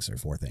 3 things or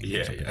 4 things.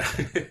 Yeah.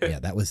 Yeah,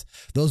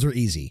 those were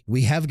easy.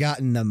 We have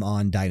gotten them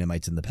on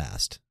Dynamites in the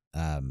past.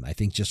 I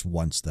think just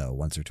once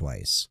or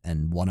twice,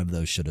 and one of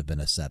those should have been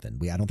a 7.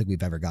 I don't think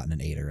we've ever gotten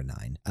an 8 or a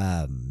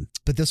 9.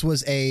 But this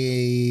was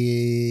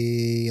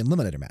a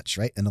eliminator match,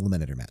 right? An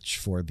eliminator match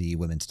for the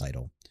women's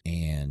title.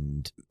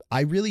 And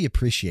I really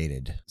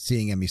appreciated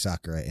seeing Emi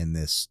Sakura in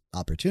this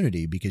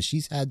opportunity because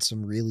she's had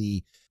some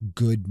really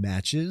good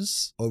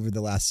matches over the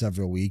last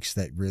several weeks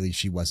that really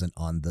she wasn't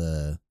on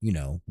the,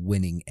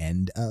 winning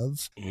end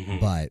of. Mm-hmm.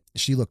 But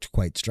she looked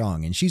quite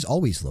strong, and she's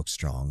always looked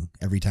strong.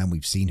 Every time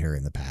we've seen her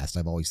in the past,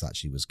 I've always thought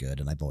she was good,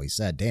 and I've always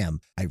said, damn,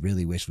 I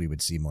really wish we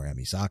would see more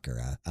Emi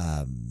Sakura.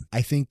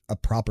 I think a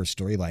proper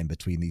storyline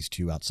between these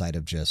two outside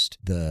of just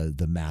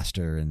the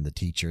master and the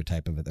teacher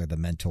type of it, or the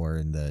mentor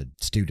and the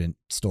student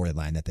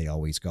storyline that they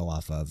always go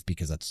off of,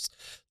 because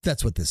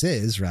that's what this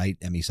is, right?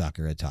 Emi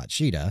Sakura taught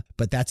Shida,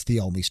 but that's the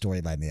only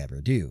storyline they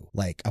ever do.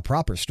 Like a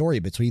proper story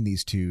between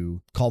these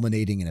two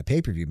culminating in a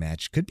pay-per-view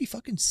match could be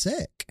fucking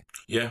sick.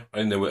 Yeah,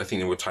 and I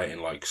think they were tight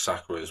in like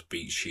Sakura's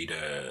beat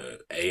Shida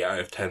 8 out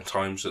of 10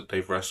 times that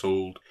they've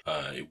wrestled.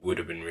 It would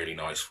have been really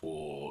nice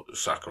for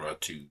Sakura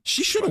to...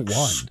 She should have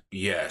won.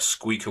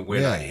 Squeak a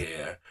win out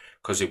here,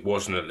 because it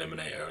was an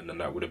eliminator, and then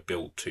that would have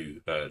built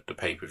to the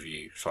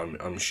pay-per-view. So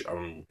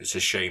it's a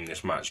shame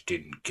this match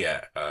didn't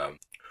get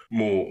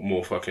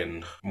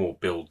more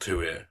build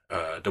to it.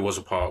 There was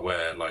a part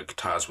where like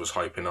Taz was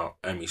hyping up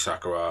Emi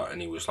Sakura,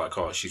 and he was like,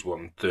 "Oh, she's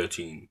won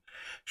 13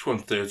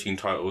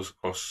 titles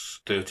across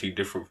 13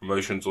 different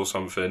promotions or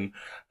something,"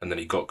 and then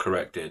he got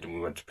corrected, and we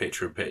went to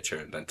picture in picture,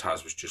 and then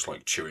Taz was just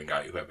like chewing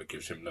out whoever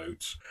gives him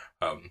notes,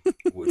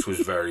 which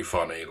was very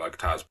funny. Like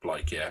Taz,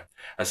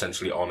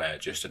 essentially on air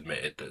just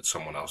admitted that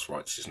someone else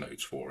writes his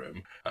notes for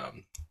him.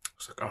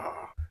 It's like,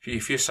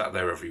 if you sat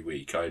there every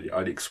week,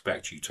 I'd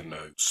expect you to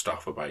know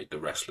stuff about the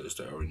wrestlers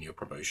that are in your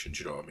promotion.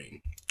 Do you know what I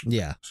mean?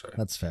 Yeah, so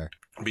that's fair.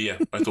 But yeah,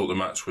 I thought the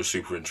match was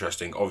super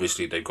interesting.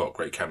 Obviously, they've got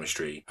great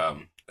chemistry,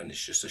 and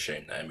it's just a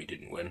shame that Emi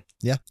didn't win.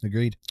 Yeah,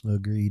 agreed.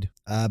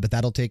 But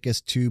that'll take us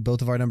to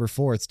both of our number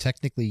 4. It's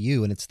technically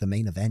you, and it's the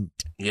main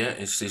event. Yeah,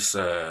 it's this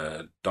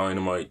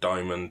Dynamite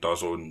Diamond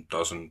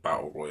Dozen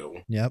Battle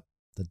Royal. Yep.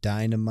 The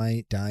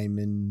Dynamite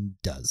Diamond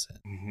Dozen.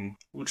 Mm-hmm.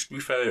 Which, to be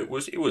fair, it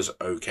was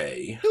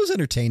okay. It was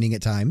entertaining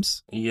at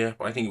times. Yeah,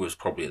 but I think it was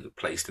probably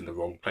placed in the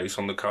wrong place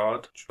on the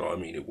card. Do you know what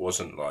I mean? It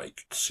wasn't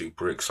like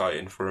super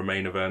exciting for a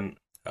main event.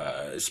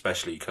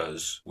 Especially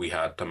because we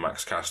had the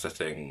Max Caster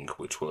thing,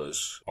 which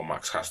was on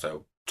Max Caster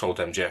told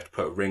MJF to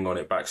put a ring on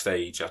it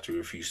backstage after he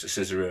refused to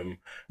scissor him.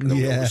 And then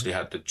we obviously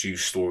had the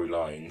Juice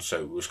storyline, so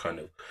it was kind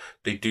of,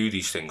 they do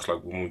these things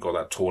like when we got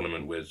that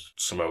tournament with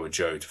Samoa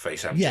Joe to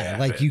face MJF. Yeah,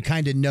 like you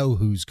kind of know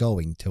who's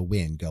going to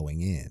win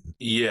going in.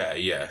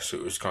 Yeah, so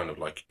it was kind of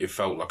like, it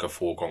felt like a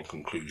foregone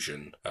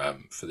conclusion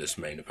for this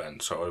main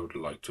event, so I would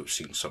like to have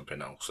seen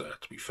something else there,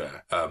 to be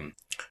fair.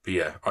 But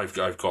yeah,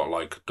 I've got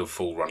like the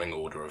full running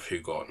order of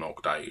who got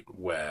knocked out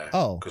where.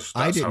 Oh,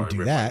 I didn't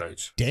do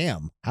that.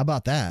 Damn. How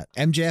about that?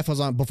 MJF was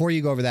on, before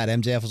you go over that,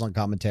 MJF was on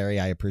commentary.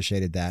 I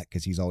appreciated that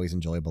because he's always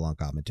enjoyable on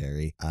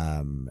commentary.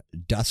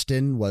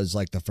 Dustin was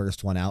like the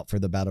first one out for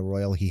the Battle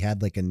Royal. He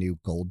had like a new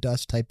Gold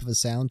Dust type of a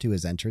sound to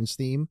his entrance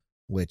theme,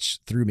 which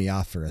threw me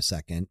off for a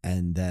second.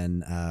 And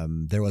then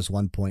there was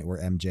one point where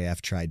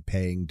MJF tried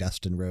paying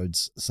Dustin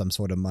Rhodes some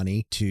sort of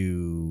money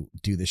to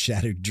do the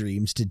Shattered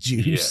Dreams to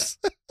Juice.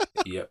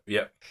 Yeah.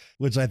 Yep.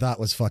 Which I thought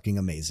was fucking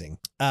amazing.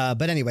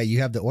 But anyway,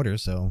 you have the order,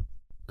 so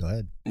go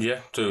ahead.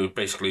 Yeah, so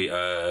basically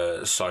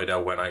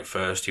Seidel went out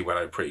first. He went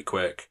out pretty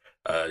quick.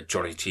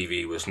 Johnny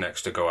TV was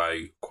next to go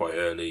out quite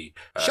early.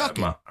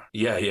 Shocking.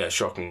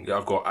 Shocking.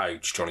 I've got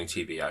ouch, Johnny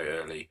TV out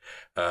early.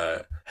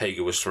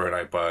 Hager was thrown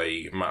out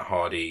by Matt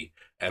Hardy.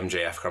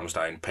 MJF comes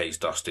down, pays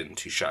Dustin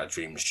to Shattered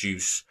Dreams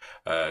Juice.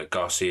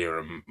 Garcia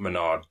and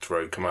Menard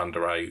throw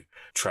Commander out.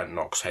 Trent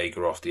knocks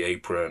Hager off the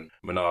apron.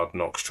 Menard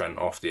knocks Trent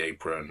off the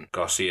apron.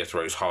 Garcia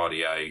throws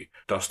Hardy out.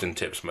 Dustin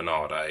tips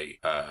Menard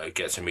out.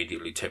 Gets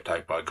immediately tipped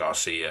out by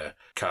Garcia.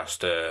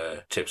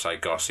 Caster tips out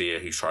Garcia,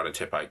 who's trying to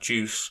tip out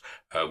Juice.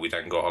 We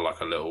then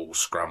got a little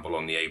scramble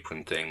on the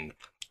apron thing.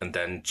 And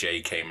then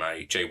Jay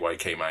White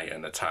came out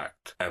and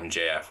attacked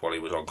MJF while he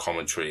was on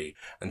commentary.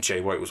 And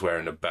Jay White was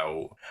wearing a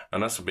belt.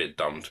 And that's a bit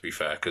dumb, to be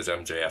fair, because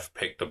MJF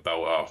picked the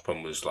belt up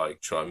and was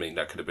like, do you know what I mean?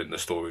 That could have been the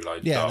storyline.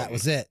 Yeah, that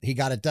was it. He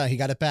got it done. He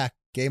got it back.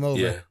 Game over.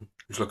 Yeah.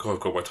 He's like, oh, I've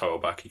got my title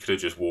back. He could have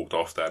just walked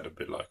off there and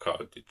been like, oh,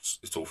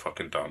 it's all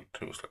fucking done.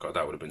 And it was like, oh,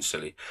 that would have been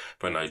silly.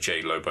 But no,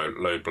 Jay low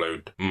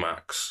blowed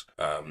Max.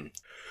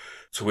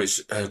 To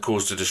which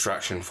caused a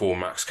distraction for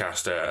Max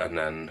Caster, and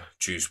then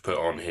Juice put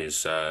on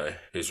his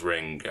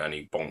ring and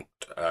he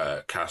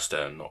bonked Caster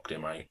and knocked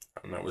him out,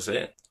 and that was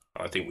it.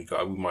 I think we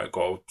might have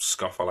got a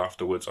scuffle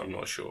afterwards. I'm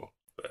not sure.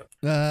 But...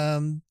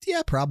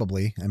 yeah,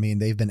 probably. I mean,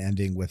 they've been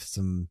ending with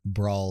some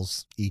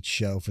brawls each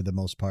show for the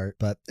most part,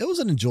 but it was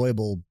an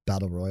enjoyable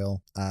battle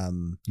royal.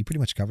 You pretty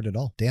much covered it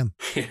all. Damn.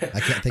 Yeah. I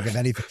can't think of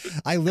anything.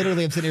 I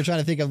literally am sitting here trying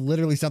to think of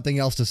literally something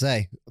else to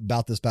say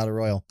about this battle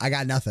royal. I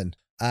got nothing.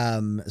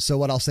 So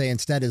what I'll say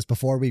instead is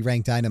before we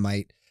rank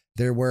Dynamite,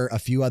 there were a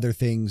few other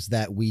things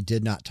that we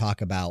did not talk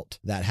about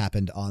that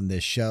happened on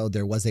this show.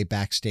 There was a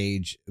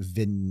backstage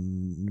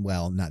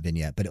not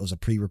vignette, but it was a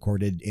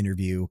pre-recorded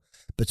interview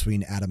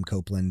between Adam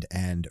Copeland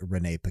and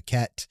Renee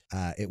Paquette.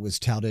 It was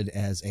touted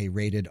as a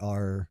rated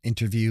R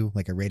interview,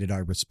 like a rated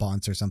R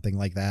response or something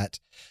like that.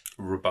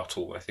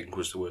 Rebuttal, I think,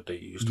 was the word they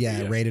used.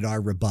 Yeah, rated R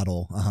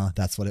rebuttal.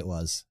 That's what it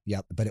was.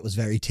 Yep. But it was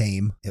very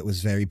tame. It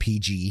was very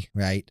PG,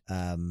 right?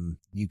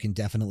 You can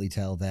definitely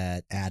tell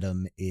that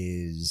Adam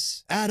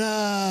is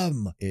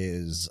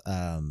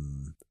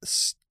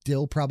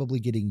still probably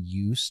getting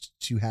used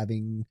to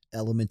having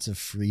elements of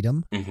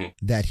freedom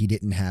that he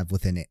didn't have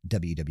within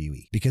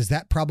WWE, because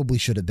that probably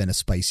should have been a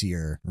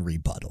spicier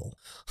rebuttal.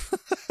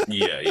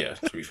 Yeah,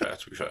 to be fair.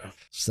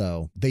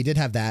 So they did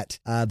have that.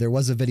 There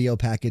was a video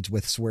package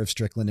with Swerve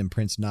Strickland and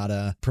Prince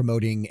Nana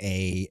promoting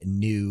a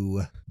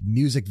new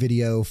music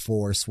video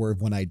for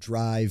Swerve When I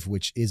Drive,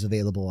 which is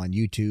available on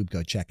YouTube.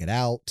 Go check it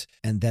out.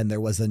 And then there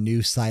was a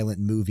new silent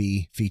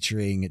movie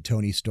featuring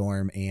Tony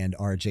Storm and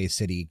RJ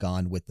City,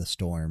 Gone with the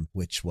Storm,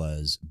 which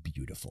was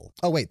beautiful.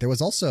 Oh, wait, there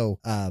was also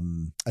a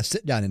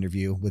sit-down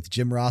interview with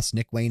Jim Ross,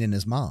 Nick Wayne, and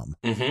his mom.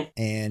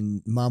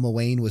 And Mama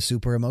Wayne was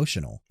super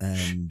emotional.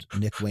 And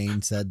Nick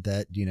Wayne said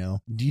that,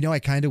 I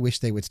kind of wish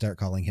they would start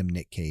calling him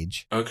Nick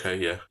Cage.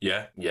 Okay,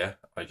 yeah,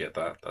 I get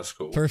that. That's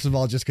cool. First of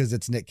all, just because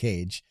it's Nick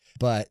Cage.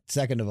 But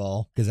second of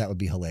all, because that would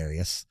be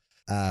hilarious.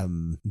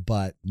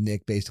 But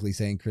Nick basically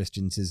saying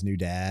Christian's his new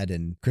dad,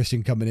 and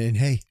Christian coming in,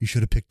 hey, you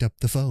should have picked up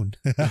the phone.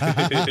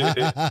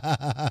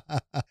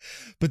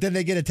 But then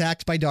they get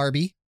attacked by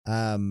Darby,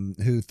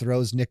 who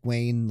throws Nick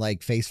Wayne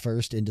like face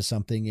first into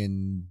something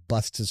and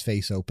busts his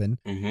face open.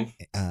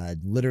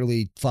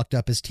 Literally fucked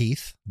up his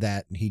teeth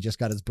that he just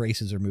got his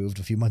braces removed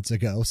a few months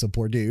ago. So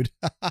poor dude.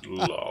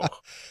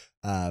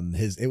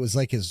 It was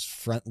like his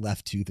front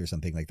left tooth or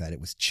something like that. It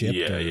was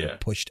chipped or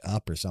pushed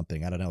up or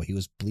something. I don't know. He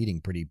was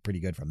bleeding pretty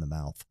good from the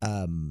mouth.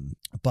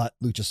 But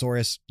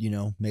Luchasaurus,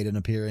 made an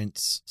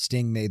appearance.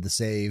 Sting made the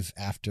save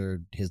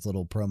after his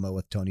little promo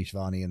with Tony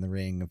Schiavone in the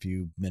ring a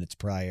few minutes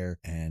prior.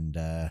 And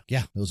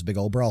it was a big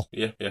old brawl.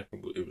 Yeah.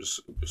 It was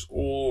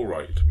all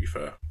right, to be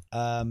fair.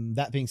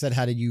 That being said,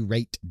 how did you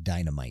rate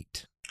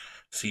Dynamite?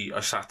 See, I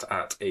sat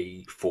at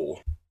a 4.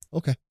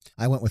 Okay.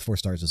 I went with 4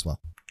 stars as well.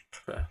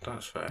 Fair.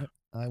 That's fair.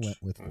 I went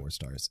with 4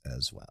 stars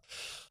as well.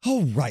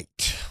 All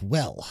right.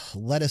 Well,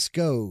 let us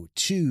go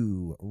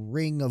to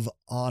Ring of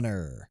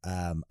Honor.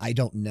 I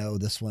don't know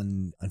this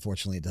one.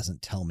 Unfortunately, it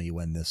doesn't tell me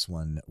when this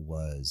one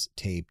was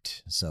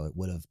taped. So it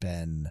would have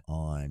been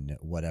on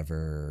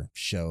whatever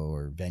show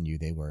or venue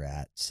they were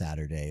at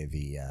Saturday,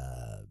 the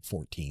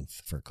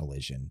 14th for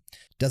Collision.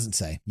 Doesn't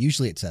say.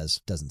 Usually it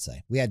says, doesn't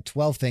say. We had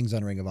 12 things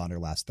on Ring of Honor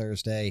last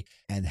Thursday.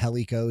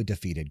 Angelico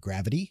defeated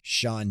Gravity.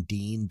 Sean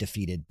Dean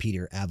defeated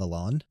Peter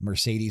Avalon.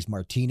 Mercedes Martinez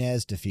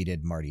Martinez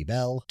defeated Marty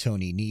Bell.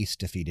 Tony Nese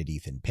defeated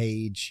Ethan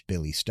Page.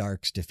 Billy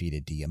Starks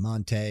defeated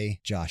Diamante.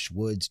 Josh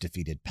Woods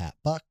defeated Pat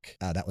Buck.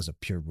 That was a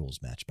pure rules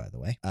match, by the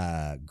way.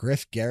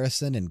 Griff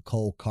Garrison and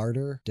Cole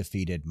Carter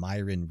defeated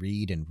Myron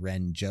Reed and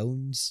Ren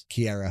Jones.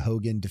 Kiara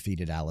Hogan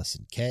defeated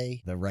Allison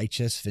Kay. The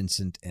Righteous,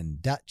 Vincent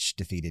and Dutch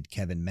defeated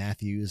Kevin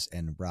Matthews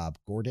and Rob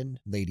Gordon.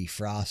 Lady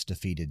Frost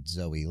defeated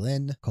Zoe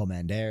Lynn.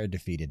 Commander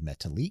defeated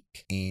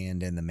Metalik.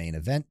 And in the main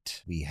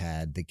event, we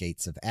had the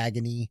Gates of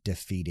Agony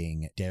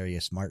defeating Darius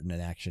Martin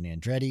and Action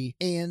Andretti,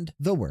 and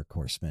the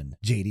Workhorsemen,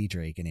 JD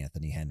Drake and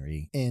Anthony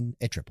Henry, in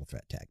a triple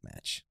threat tag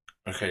match.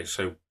 Okay,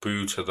 so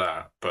boo to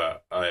that,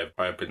 but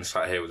I've been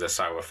sat here with a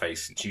sour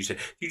face since you said.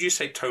 Did you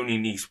say Tony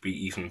Nese beat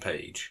Ethan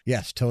Page?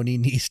 Yes, Tony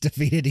Nese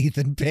defeated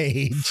Ethan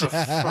Page. For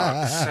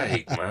fuck's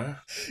sake, man.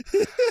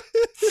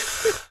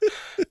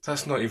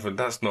 That's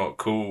not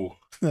cool.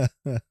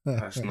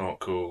 That's not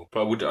cool.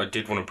 But I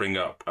did want to bring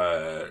up,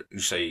 you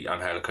say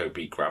Angelico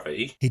beat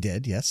Gravity. He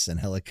did, yes.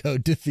 Angelico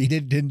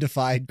defeated and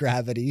defied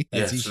Gravity.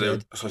 Yeah, so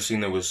I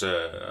seen there was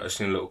I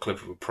seen a little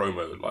clip of a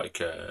promo,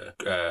 like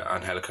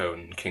Angelico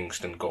and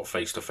Kingston got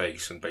face to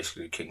face, and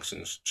basically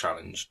Kingston's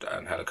challenged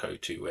Angelico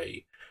to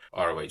a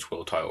ROH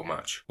World Title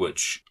match,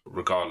 which,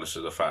 regardless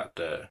of the fact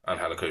that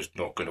Angelico's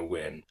not going to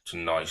win, it's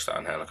nice that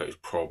Angelico's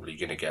probably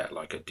going to get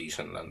like a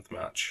decent length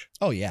match.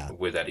 Oh, yeah.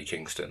 With Eddie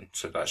Kingston,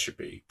 so that should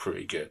be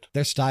pretty good.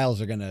 Their styles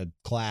are going to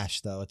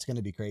clash, though. It's going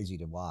to be crazy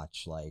to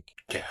watch. Like,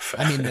 yeah,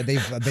 I mean,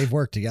 they've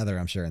worked together,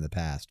 I'm sure, in the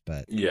past,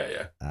 but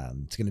yeah.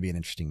 It's going to be an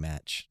interesting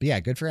match. But yeah,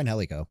 good for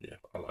Angelico. Yeah,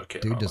 I like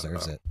it. Dude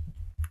deserves it.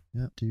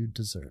 Yep, dude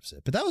deserves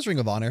it. But that was Ring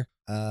of Honor.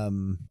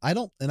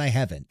 I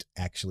haven't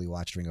actually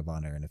watched Ring of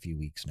Honor in a few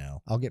weeks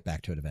now. I'll get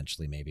back to it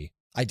eventually, maybe.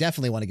 I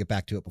definitely want to get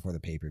back to it before the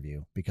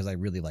pay-per-view because I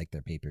really like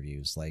their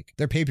pay-per-views. Like,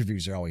 their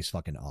pay-per-views are always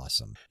fucking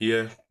awesome.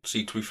 Yeah.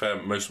 See, to be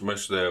fair, most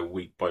of their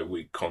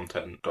week-by-week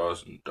content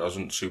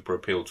doesn't super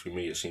appeal to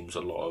me. It seems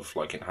a lot of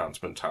like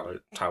enhancement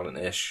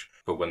talent-ish.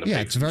 But when the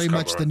it's very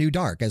much the new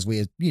dark, as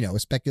we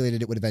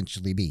speculated it would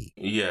eventually be.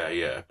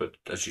 Yeah. But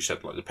as you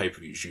said, like the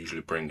pay-per-views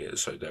usually bring it,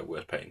 so they're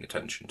worth paying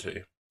attention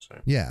to. So.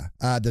 Yeah.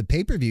 The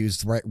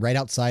pay-per-views right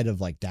outside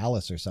of like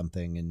Dallas or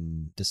something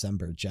in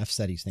December. Jeff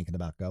said he's thinking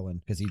about going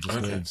because he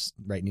just lives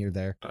right near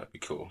there. That'd be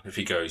cool. If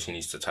he goes, he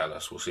needs to tell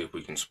us. We'll see if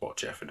we can spot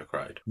Jeff in the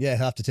crowd. Yeah,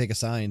 he'll have to take a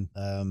sign.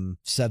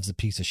 Sev's a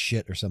piece of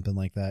shit or something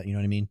like that. You know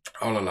what I mean?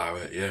 I'll allow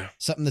it, yeah.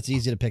 Something that's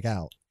easy to pick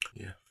out.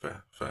 Yeah,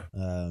 fair.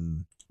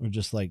 Or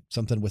just like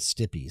something with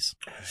stippies.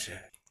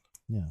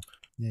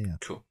 Yeah.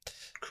 Cool.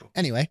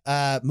 Anyway,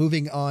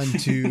 moving on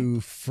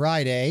to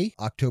Friday,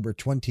 October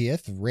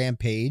 20th,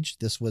 Rampage.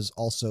 This was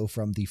also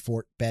from the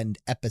Fort Bend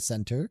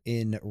Epicenter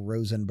in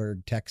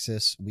Rosenberg,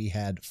 Texas. We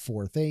had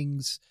 4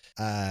 things.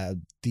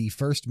 The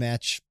first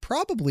match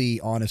probably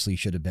honestly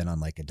should have been on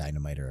like a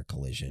Dynamite or a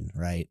Collision,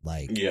 right?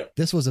 Like,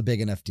 This was a big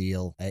enough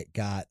deal. It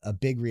got a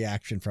big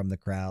reaction from the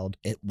crowd.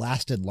 It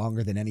lasted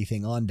longer than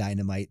anything on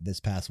Dynamite this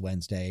past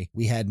Wednesday.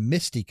 We had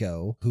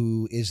Mystico,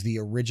 who is the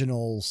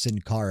original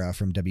Sin Cara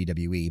from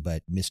WWE,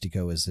 but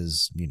Mystico is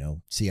his,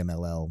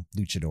 CMLL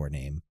luchador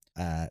name.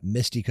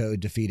 Mystico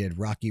defeated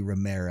Rocky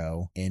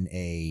Romero in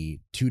a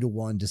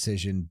 2-1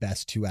 decision,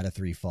 best 2 out of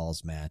 3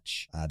 falls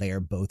match. They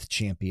are both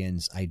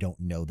champions. I don't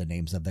know the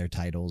names of their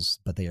titles,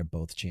 but they are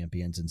both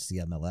champions in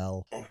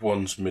CMLL.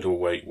 One's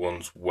middleweight,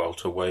 one's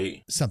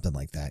welterweight. Something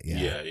like that,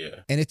 yeah. Yeah.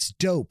 And it's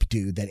dope,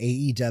 dude, that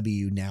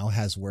AEW now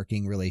has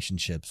working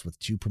relationships with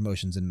 2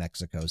 promotions in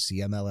Mexico,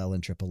 CMLL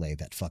and AAA,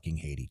 that fucking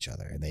hate each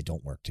other, and they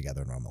don't work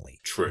together normally.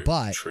 True.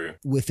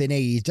 Within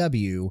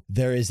AEW,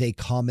 there is a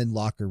common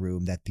locker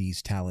room that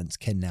these talents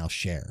can now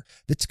share.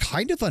 That's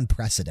kind of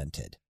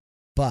unprecedented.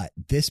 But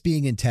this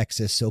being in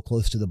Texas, so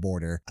close to the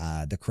border,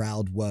 the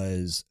crowd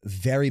was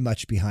very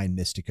much behind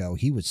Mystico.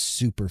 He was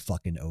super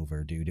fucking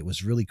over, dude. It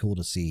was really cool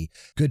to see.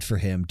 Good for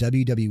him.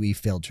 WWE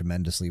failed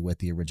tremendously with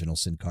the original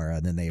Sin Cara,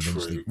 and then they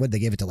eventually, they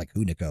gave it to like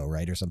Hunico,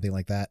 right? Or something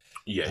like that.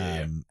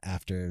 Yeah.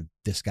 After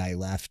this guy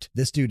left.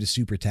 This dude is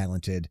super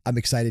talented. I'm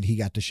excited he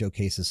got to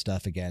showcase his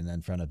stuff again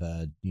in front of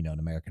an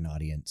American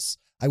audience.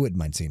 I wouldn't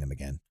mind seeing him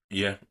again.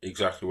 Yeah,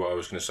 exactly what I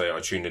was going to say. I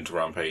tuned into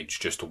Rampage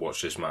just to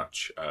watch this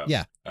match.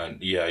 And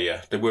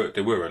they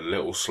were a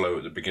little slow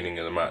at the beginning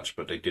of the match,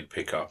 but they did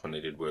pick up and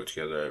they did work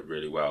together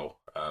really well.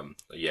 And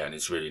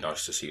it's really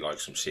nice to see like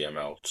some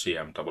CMLL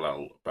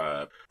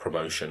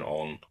promotion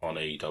on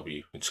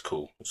AEW. It's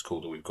cool. It's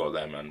cool that we've got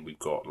them and we've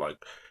got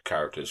like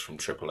characters from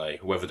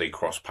AAA. Whether they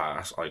cross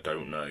paths, I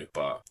don't know,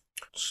 but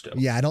still.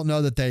 Yeah, I don't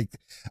know that they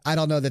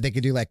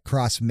could do like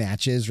cross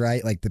matches,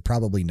 right? Like,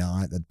 probably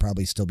not. That'd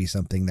probably still be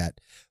something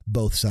that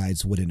both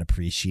sides wouldn't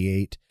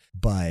appreciate.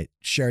 But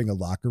sharing a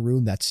locker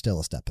room, that's still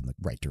a step in the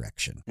right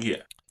direction.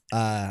 Yeah.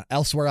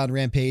 Elsewhere on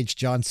Rampage,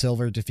 John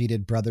Silver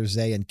defeated Brother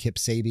Zay and Kip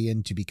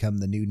Sabian to become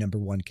the new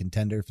 #1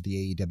 contender for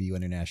the AEW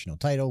International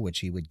title, which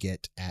he would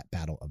get at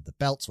Battle of the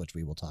Belts, which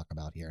we will talk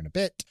about here in a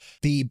bit.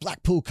 The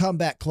Blackpool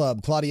Combat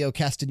Club, Claudio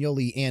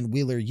Castagnoli and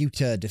Wheeler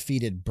Yuta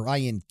defeated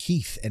Brian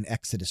Keith and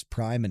Exodus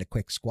Prime in a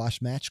quick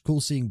squash match.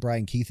 Cool seeing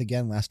Brian Keith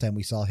again. Last time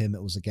we saw him,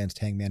 it was against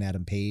Hangman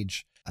Adam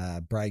Page.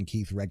 Brian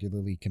Keith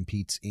regularly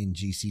competes in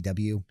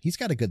GCW. He's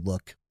got a good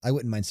look. I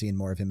wouldn't mind seeing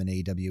more of him in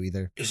AEW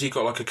either. Has he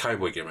got like a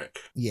cowboy gimmick?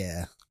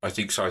 Yeah. I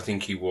think so. I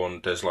think he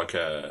won. There's like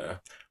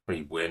when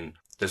he win,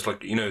 there's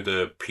like,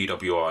 the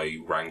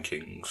PWI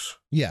rankings.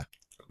 Yeah.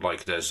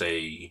 Like there's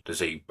a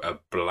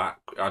black,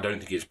 I don't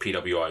think it's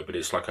PWI, but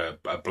it's like a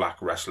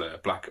black wrestler,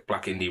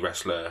 black indie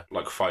wrestler,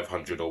 like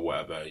 500 or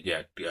whatever.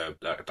 Yeah,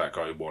 that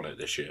guy won it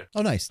this year.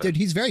 Oh, nice. Dude,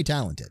 he's very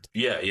talented.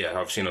 Yeah,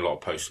 I've seen a lot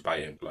of posts about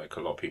him. Like a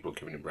lot of people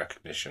giving him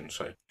recognition.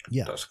 So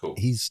yeah, that's cool.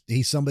 He's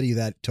somebody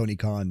that Tony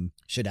Khan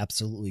should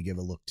absolutely give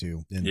a look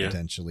to and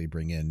potentially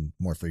bring in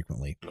more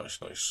frequently.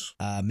 Nice.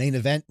 Main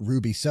event,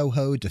 Ruby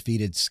Soho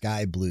defeated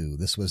Sky Blue.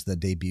 This was the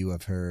debut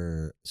of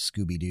her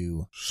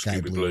Scooby-Doo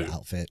Sky Blue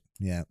outfit.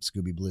 Yeah,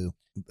 Scooby Blue.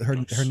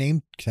 Her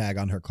name tag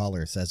on her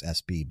collar says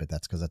SB, but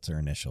that's because that's her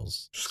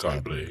initials.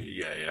 Sky Blue.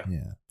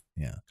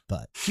 Yeah.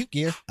 But cute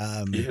gear.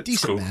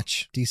 Decent cool.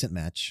 match. Decent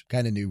match.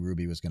 Kind of knew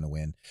Ruby was going to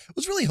win. I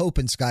was really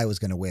hoping Sky was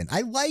going to win.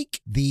 I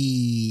like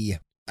it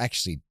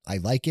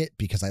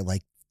because I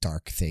like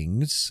dark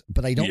things,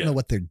 but I don't know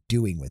what they're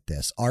doing with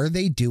this. Are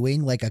they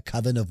doing like a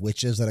coven of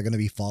witches that are going to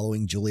be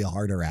following Julia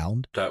Hart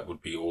around? That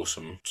would be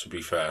awesome, to be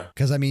fair.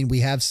 Because, I mean, we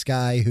have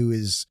Sky, who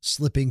is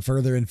slipping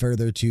further and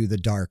further to the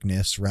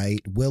darkness,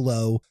 right?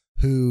 Willow,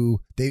 who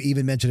they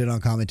even mentioned it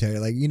on commentary,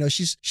 like,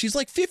 she's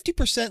like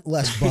 50%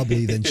 less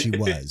bubbly than she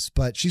was,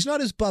 but she's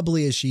not as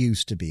bubbly as she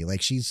used to be.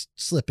 Like, she's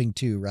slipping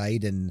too,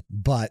 right?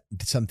 But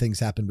some things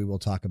happen we will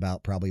talk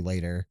about probably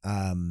later.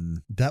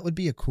 That would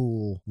be a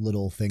cool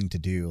little thing to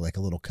do, like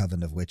a little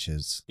coven of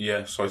witches.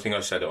 Yeah, so I think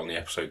I said it on the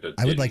episode that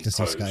I would like to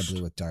see Sky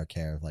Blue with dark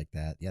hair like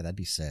that. Yeah, that'd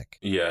be sick.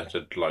 Yeah,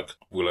 like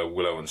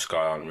Willow and Sky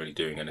aren't really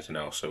doing anything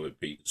else, so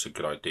it's a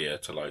good idea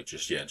to like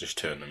just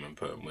turn them and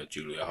put them with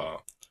Julia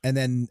Hart. And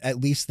then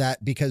at least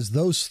that, because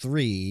those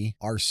three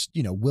are,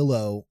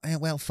 Willow,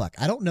 well, fuck.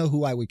 I don't know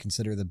who I would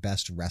consider the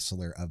best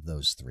wrestler of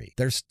those three.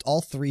 There's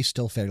all three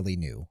still fairly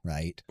new,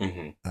 right?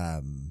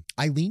 Mm-hmm.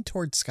 I lean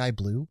towards Sky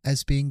Blue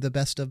as being the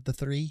best of the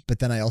three, but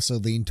then I also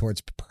lean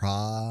towards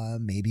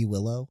maybe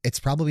Willow. It's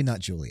probably not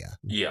Julia.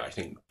 Yeah, I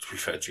think, to be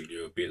fair,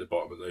 Julia would be at the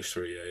bottom of those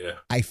three, yeah.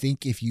 I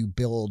think if you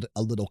build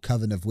a little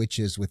coven of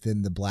witches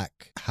within the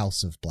Black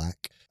House of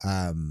Black,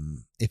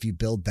 if you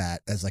build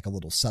that as like a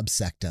little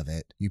subsect of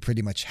it, you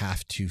pretty much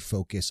have to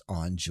focus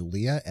on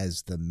Julia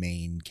as the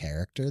main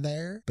character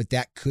there. But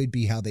that could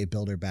be how they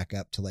build her back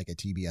up to like a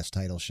TBS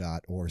title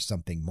shot or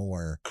something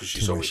more. Because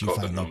she's always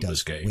got the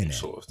numbers game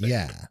sort of thing.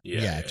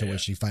 Yeah, where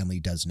she finally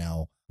does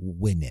now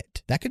win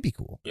it. That could be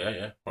cool.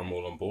 Yeah. I'm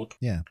all on board.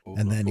 Yeah.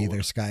 And then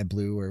either Sky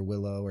Blue or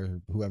Willow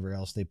or whoever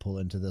else they pull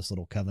into this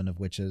little coven of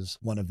witches,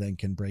 one of them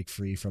can break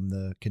free from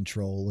the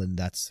control, and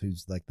that's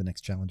who's like the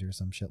next challenger or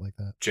some shit like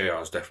that.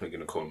 JR's definitely going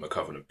to call him a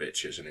coven of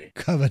bitch, isn't he?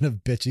 Coven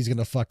of bitch. He's going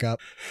to fuck up.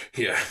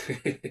 Yeah.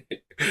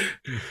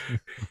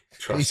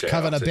 These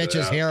coven of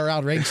bitches here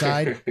around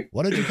ringside.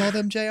 What did you call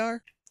them,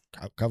 JR?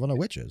 Coven of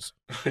witches.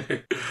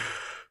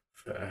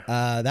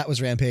 That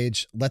was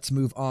Rampage. Let's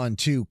move on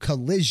to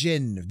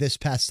Collision this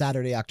past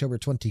Saturday, October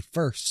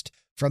 21st.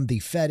 From the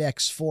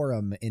FedEx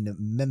Forum in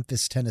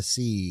Memphis,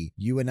 Tennessee.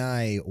 You and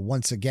I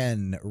once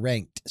again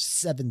ranked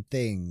 7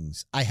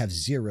 things. I have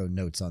 0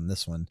 notes on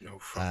this one. No,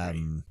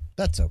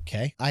 that's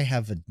okay. I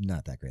have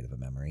not that great of a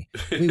memory.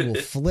 We will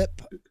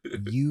flip.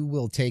 You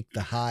will take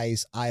the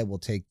highs. I will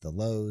take the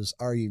lows.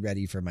 Are you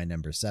ready for my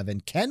number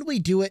 7? Can we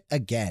do it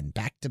again,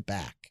 back to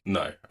back?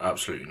 No,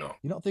 absolutely not.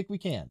 You don't think we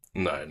can?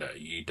 No,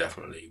 you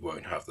definitely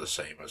won't have the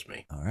same as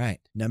me. All right.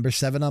 Number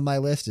 7 on my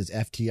list is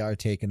FTR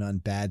taking on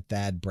Bad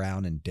Thad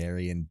Brown and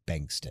Darian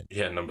Bankston.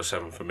 Yeah, number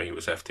 7 for me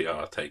was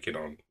FTR taking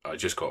on, I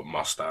just got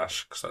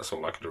Mustache, because that's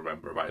all I could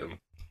remember about them.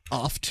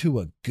 Off to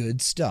a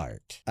good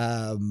start.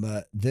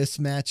 This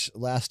match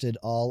lasted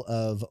all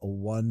of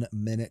 1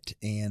 minute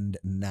and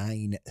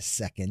 9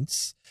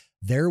 seconds.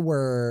 There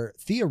were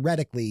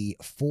theoretically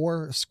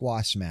 4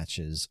 squash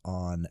matches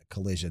on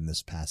Collision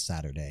this past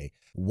Saturday.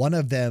 One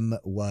of them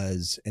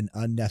was an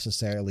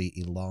unnecessarily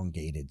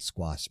elongated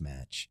squash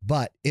match,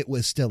 but it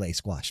was still a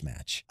squash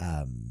match.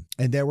 And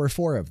there were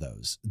 4 of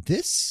those.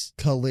 This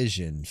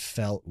Collision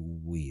felt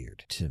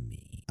weird to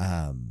me.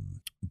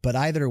 But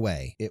either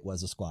way, it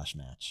was a squash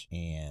match,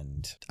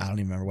 and I don't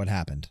even remember what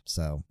happened.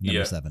 So,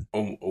 number 7.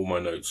 All my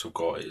notes I've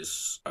got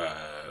is,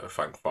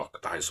 thank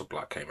fuck, the House of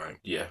Black came out.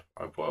 Yeah,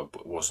 I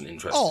wasn't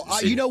interested. Oh,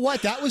 you know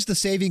what? That was the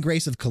saving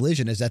grace of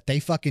Collision, is that they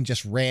fucking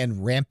just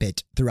ran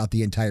rampant throughout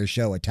the entire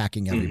show,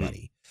 attacking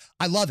everybody.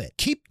 I love it.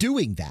 Keep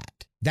doing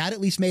that. That at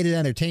least made it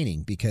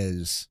entertaining,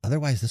 because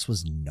otherwise this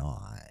was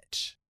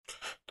not.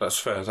 That's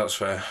fair.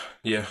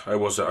 Yeah, I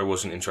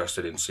wasn't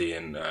interested in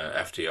seeing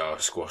FDR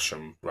squash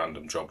some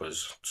random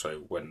jobbers.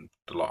 So when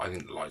I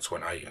think the lights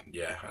went out,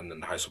 and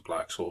then the House of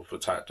Black sort of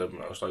attacked them,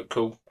 and I was like,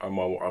 cool, I'm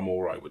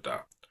all right with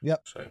that.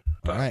 Yep. So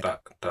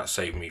that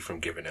saved me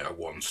from giving it a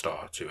 1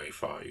 star to a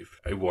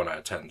 5, a 1 out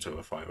of 10 to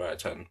a 5 out of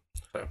 10.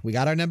 So we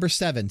got our number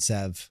 7,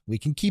 Sev. We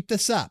can keep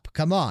this up.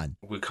 Come on.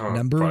 We can't.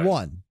 Number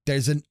 1.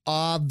 There's an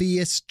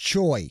obvious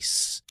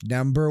choice.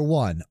 Number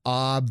one,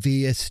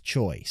 obvious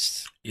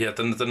choice. Yeah,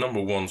 the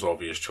number one's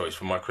obvious choice,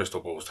 but my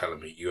crystal ball's telling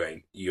me you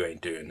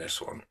ain't doing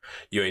this one.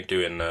 You ain't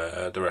doing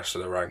the rest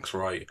of the ranks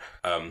right.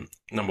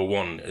 Number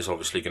one is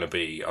obviously going to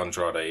be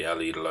Andrade El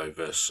Idolo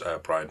versus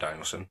Bryan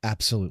Danielson.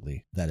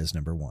 Absolutely. That is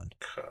number one.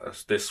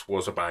 This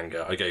was a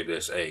banger. I gave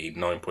this a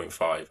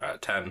 9.5 out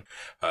of 10.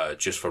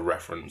 Just for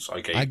reference,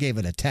 I gave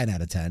it a 10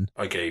 out of 10.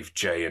 I gave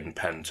Jay and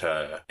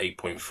Penta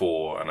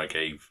 8.4, and I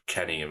gave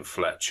Kenny and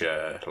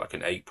Fletcher like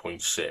an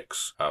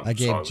 8.6. I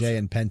gave Jay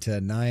and Penta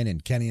a 9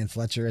 and Kenny and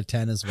Fletcher a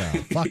 10 as well.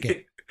 Fuck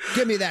it.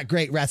 Give me that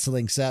great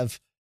wrestling, Sev.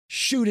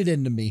 Shoot it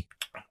into me.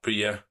 But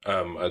yeah,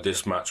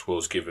 this match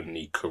was given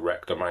the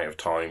correct amount of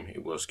time.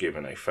 It was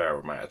given a fair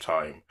amount of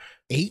time.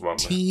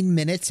 18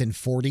 minutes and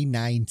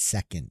 49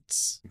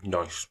 seconds.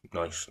 Nice.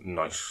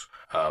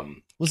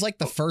 It was like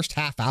the first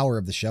half hour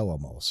of the show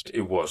almost.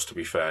 It was, to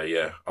be fair,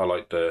 yeah. I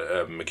like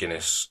the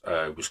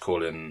McGuinness was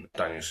calling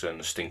Danielson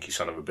a stinky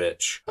son of a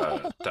bitch.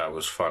 That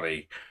was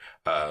funny.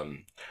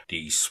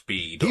 The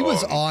speed. He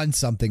was on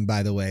something,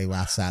 by the way,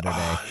 last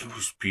Saturday. It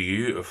was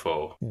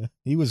beautiful. Yeah,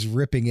 he was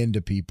ripping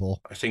into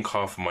people. I think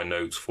half of my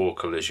notes for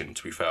Collision,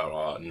 to be fair,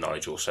 are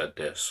Nigel said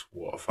this.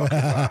 What a fucking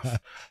laugh.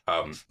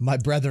 My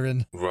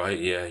brethren. Right,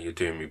 yeah, you're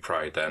doing me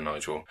pride there,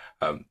 Nigel.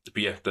 But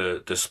yeah,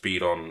 the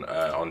speed on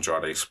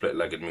Andrade's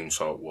split-legged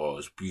moonsault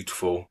was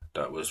beautiful.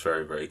 That was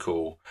very, very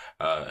cool.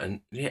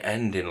 And yeah,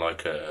 ending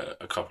like a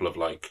couple of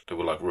like, there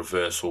were like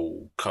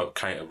reversal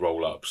counter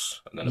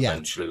roll-ups, and then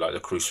eventually like the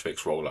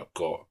crucifix roll-up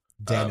got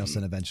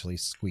Danielson eventually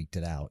squeaked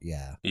it out,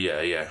 yeah.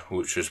 Yeah,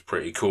 which was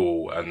pretty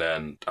cool. And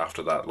then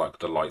after that, like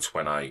the lights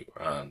went out,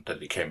 and then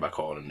he came back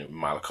on, and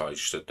Malachi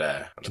stood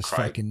there, and just the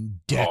crowd fucking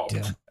decked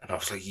him. And I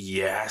was like,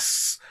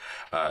 yes.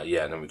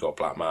 Yeah, and then we got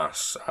Black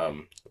Mass,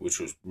 which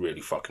was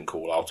really fucking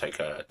cool. I'll take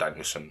a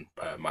Danielson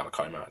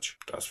Malachi match.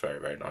 That's very,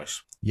 very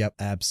nice. Yep,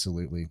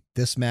 absolutely.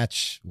 This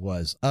match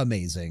was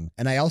amazing.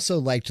 And I also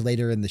liked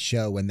later in the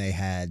show when they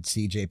had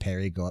CJ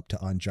Perry go up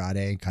to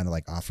Andrade, kind of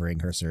like offering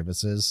her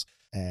services.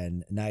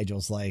 And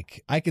Nigel's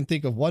like, I can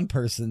think of one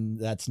person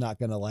that's not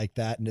going to like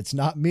that, and it's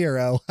not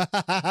Miro.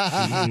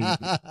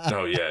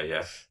 Oh,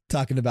 yeah.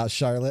 Talking about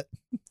Charlotte.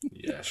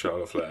 Yeah,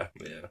 Charlotte Flair,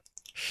 yeah.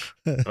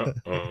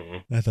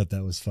 I thought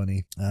that was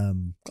funny.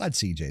 Glad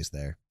CJ's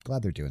there.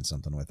 Glad they're doing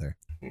something with her.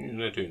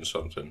 They're doing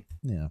something.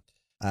 Yeah.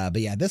 But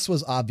yeah, this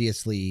was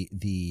obviously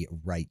the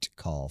right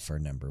call for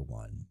number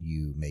one.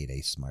 You made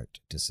a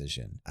smart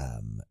decision.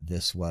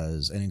 This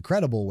was an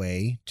incredible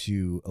way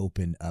to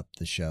open up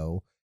the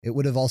show. It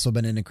would have also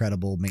been an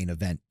incredible main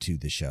event to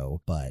the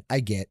show, but I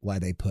get why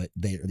they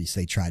at least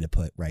they try to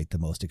put, right, the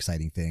most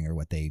exciting thing or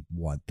what they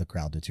want the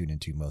crowd to tune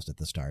into most at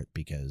the start,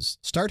 because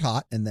start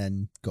hot and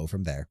then go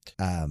from there.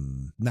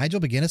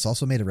 Nigel McGuinness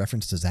also made a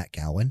reference to Zach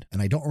Gowen,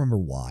 and I don't remember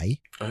why.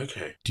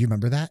 Okay. Do you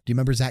remember that? Do you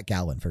remember Zach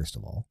Gowen, first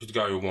of all? The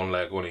guy with one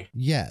leg, wasn't he?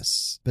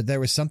 Yes, but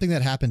there was something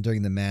that happened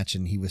during the match,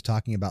 and he was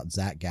talking about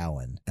Zach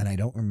Gowen, and I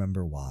don't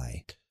remember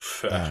why.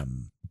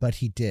 But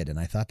he did, and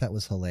I thought that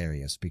was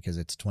hilarious because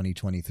it's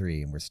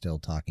 2023 and we're still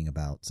talking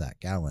about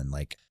Zach Gowen.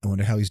 Like, I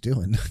wonder how he's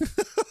doing.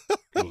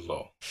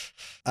 But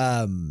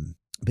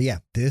yeah,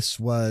 this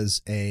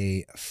was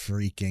a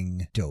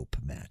freaking dope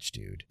match,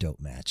 dude. Dope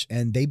match.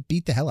 And they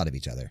beat the hell out of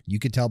each other. You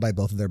could tell by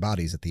both of their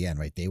bodies at the end,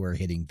 right? They were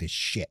hitting the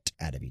shit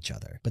out of each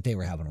other, but they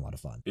were having a lot of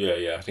fun.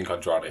 Yeah. I think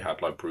Andrade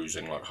had like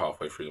bruising like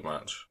halfway through the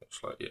match. It's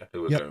like, yeah, they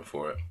were going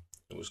for it.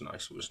 It was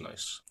nice.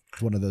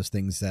 It's one of those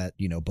things that,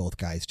 you know, both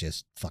guys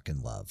just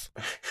fucking love.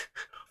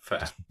 Fair.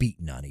 Just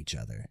beating on each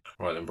other.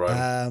 Right then,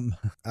 Brian.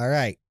 All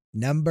right.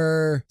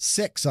 Number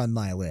 6 on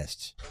my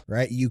list,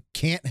 right? You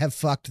can't have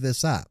fucked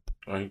this up.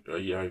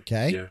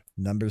 Okay. Yeah.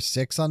 Number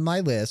 6 on my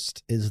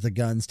list is the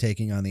Guns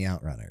taking on the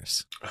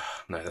Outrunners.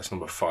 No, that's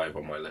number 5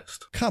 on my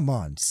list. Come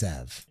on,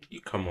 Sev.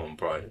 Come on,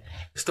 Brian.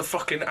 It's the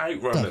fucking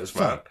Outrunners,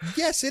 man.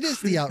 Yes, it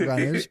is the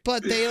Outrunners,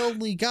 but they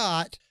only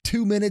got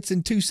 2 minutes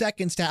and 2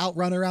 seconds to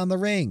outrun around the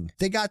ring.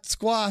 They got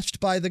squashed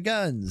by the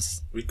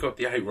Guns. We got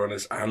the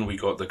Outrunners and we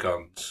got the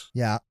Guns.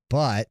 Yeah,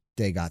 but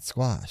they got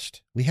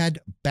squashed. We had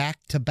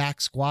back-to-back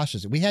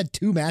squashes. We had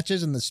 2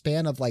 matches in the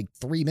span of like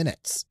 3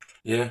 minutes.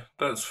 Yeah,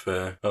 that's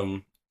fair.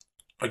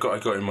 I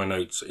got in my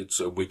notes. It's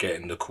we're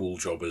getting the cool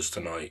jobbers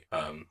tonight.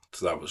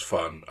 So that was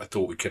fun. I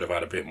thought we could have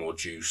had a bit more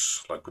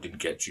juice. Like, we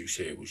didn't get juice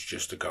here. It was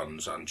just the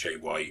Guns and Jay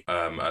White.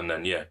 And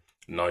then yeah,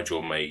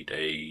 Nigel made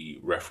a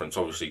reference,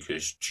 obviously,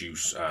 because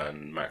Juice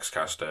and Max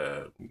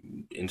Caster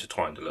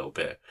intertwined a little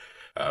bit.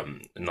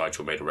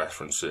 Nigel made a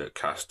reference that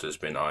Caster's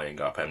been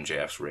eyeing up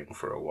MJF's ring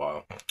for a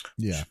while.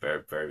 Yeah,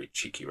 very, very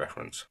cheeky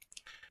reference.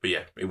 But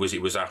yeah, it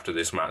was after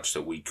this match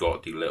that we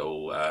got the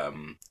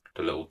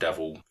little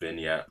devil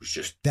vignette. It was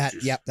just that.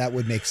 Yep, that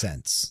would make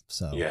sense.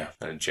 So yeah,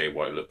 and Jay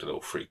White looked a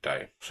little freaked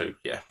out. So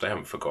yeah, they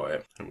haven't forgot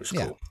it. It was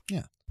cool.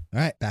 Yeah. All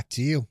right, back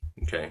to you.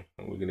 Okay,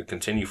 we're going to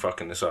continue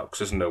fucking this up because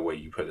there's no way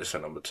you put this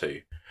at number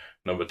 2.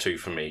 Number 2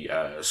 for me,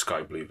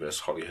 Sky Blue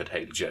versus Hollywood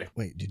Haley J.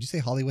 Wait, did you say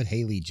Hollywood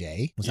Haley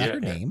J? Was that her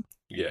name?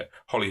 Yeah,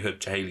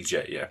 Hollywood Haley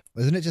J. Yeah.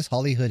 Wasn't it just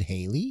Hollywood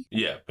Haley?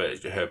 Yeah,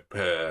 but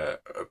her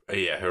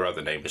Yeah, her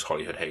other name is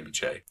Hollywood Haley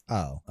J.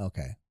 Oh,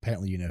 okay.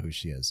 Apparently you know who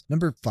she is.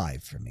 Number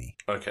 5 for me.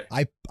 Okay.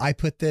 I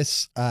put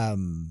this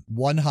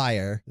one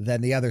higher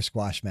than the other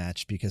squash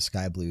match because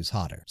Sky Blue's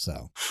hotter.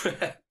 So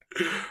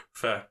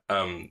Fair.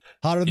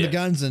 hotter than the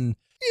Guns, and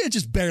yeah,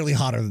 just barely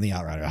hotter than the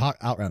Outrunners.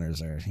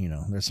 Outrunners are,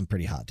 there's some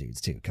pretty hot dudes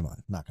too. Come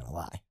on, not gonna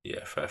lie.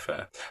 Yeah,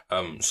 fair.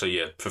 So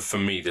yeah, for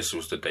me, this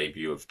was the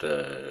debut of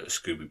the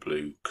Scooby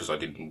Blue because I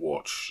didn't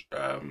watch.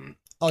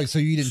 Oh, so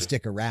you didn't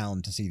stick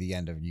around to see the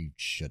end of? You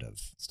should have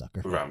stuck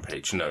around.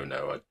 Rampage.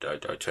 No,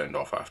 I turned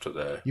off after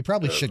the. You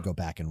probably should go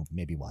back and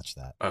maybe watch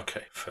that.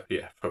 Okay,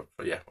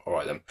 all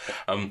right then.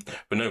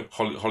 But no,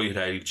 Hollywood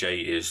Haley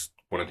J is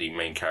one of the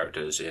main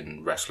characters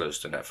in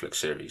Wrestlers, the Netflix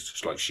series.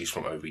 It's like she's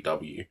from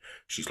OVW.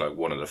 She's like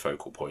one of the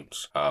focal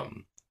points.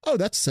 Oh,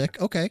 that's sick.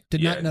 Okay.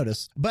 Did not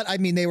notice. But I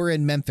mean, they were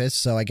in Memphis,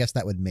 so I guess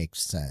that would make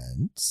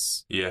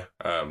sense. Yeah.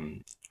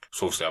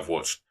 So obviously I've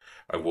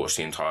watched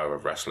the entire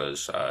of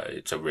Wrestlers.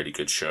 It's a really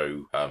good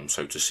show.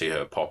 So to see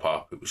her pop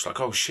up, it was like,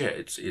 oh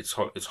shit,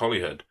 it's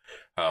Hollywood.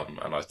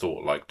 And I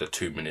thought like the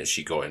 2 minutes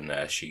she got in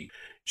there, she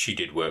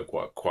did work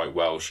quite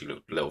well. She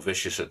looked a little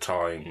vicious at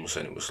times,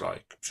 and it was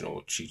like,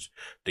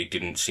 they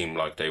didn't seem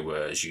like they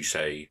were, as you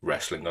say,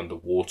 wrestling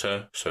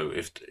underwater. So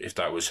if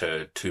that was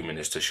her 2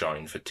 minutes to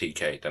shine for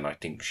TK, then I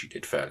think she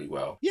did fairly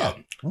well. Yeah.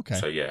 Okay.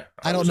 So yeah,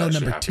 I don't know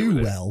number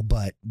 2 well,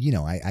 but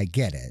I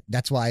get it.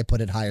 That's why I put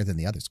it higher than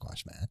the other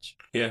squash match.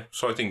 Yeah.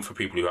 So I think for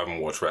people who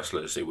haven't watched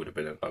Wrestlers, it would have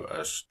been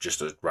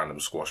just a random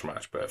squash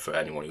match. But for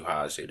anyone who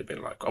has, it'd have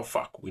been like, oh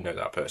fuck, we know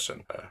that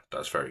person.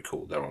 That's very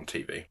cool. They're on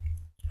TV.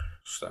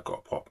 So that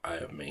got a pop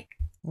out of me.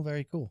 Well,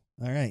 very cool.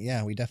 All right.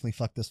 Yeah, we definitely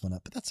fucked this one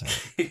up, but that's all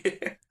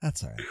right.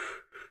 That's all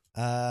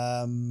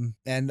right.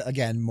 And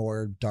again,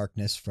 more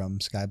darkness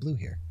from Sky Blue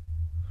here.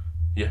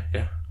 Yeah.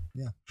 Yeah.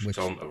 She's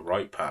on the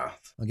right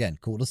path. Again,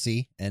 cool to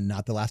see, and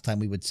not the last time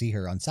we would see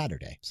her on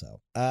Saturday.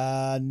 So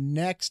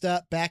next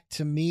up, back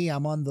to me.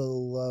 I'm on the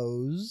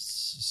lows.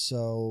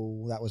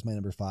 So that was my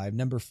number 5.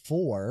 Number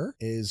 4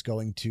 is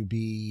going to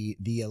be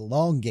the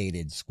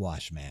elongated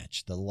squash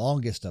match, the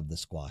longest of the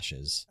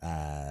squashes.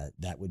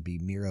 That would be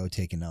Miro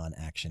taking on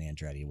Action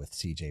Andretti with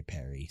CJ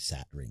Perry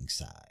sat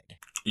ringside.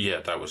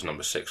 Yeah, that was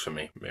number 6 for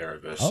me. Miro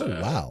versus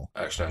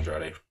Action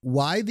Andretti.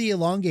 Why the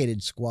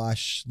elongated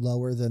squash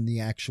lower than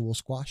the actual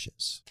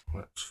squashes?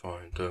 Let's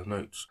find the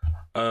notes.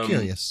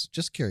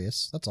 Just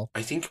curious. That's all.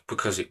 I think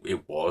because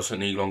it was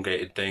an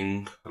elongated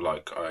thing,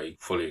 like I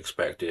fully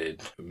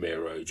expected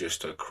Miro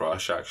just to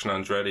crush Action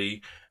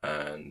Andretti,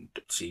 and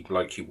it seemed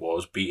like he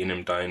was beating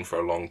him down for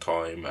a long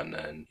time, and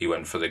then he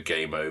went for the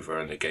game over,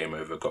 and the game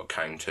over got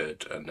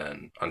countered, and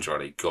then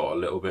Andrade got a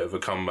little bit of a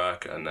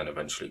comeback, and then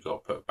eventually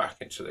got put back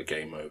into the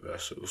game over.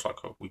 So it was like,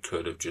 we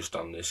could have just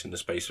done this in the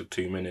space of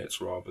 2 minutes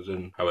rather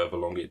than however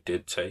long it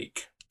did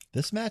take.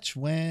 This match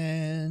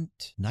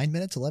went 9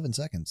 minutes, 11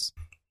 seconds.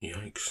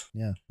 Yikes.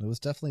 Yeah, it was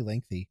definitely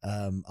lengthy.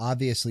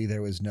 Obviously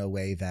there was no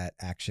way that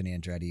Action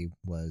Andretti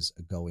was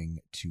going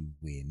to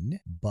win,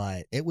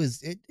 but it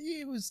was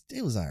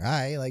all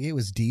right. Like, it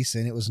was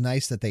decent. It was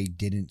nice that they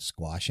didn't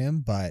squash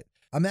him, but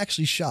I'm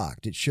actually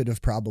shocked. It should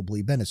have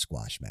probably been a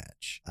squash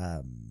match,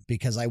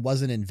 because I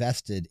wasn't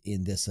invested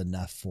in this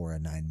enough for a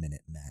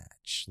 9-minute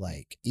match.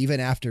 Like, even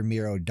after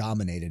Miro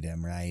dominated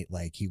him, right?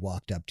 Like, he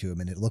walked up to him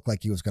and it looked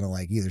like he was going to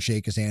like either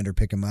shake his hand or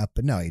pick him up.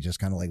 But no, he just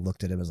kind of like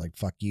looked at him as like,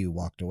 fuck you,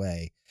 walked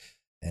away.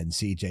 And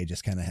CJ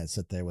just kind of had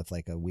sit there with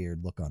like a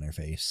weird look on her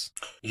face.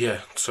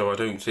 Yeah, so I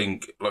don't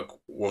think, like,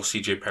 while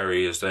CJ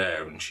Perry is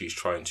there and she's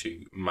trying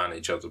to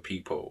manage other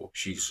people,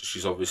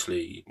 she's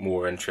obviously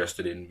more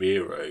interested in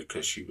Miro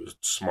because she was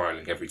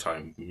smiling every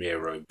time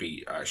Miro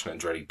beat Action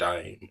Andretti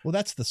down. Well,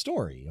 that's the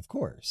story, of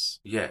course.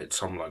 Yeah, it's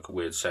some like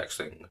weird sex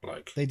thing.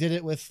 Like, they did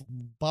it with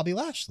Bobby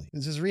Lashley.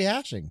 This is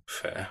rehashing.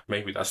 Fair.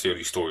 Maybe that's the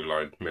only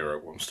storyline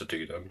Miro wants to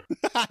do then.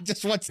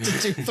 Just wants to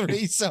do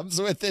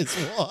threesomes with his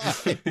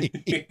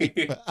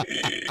wife.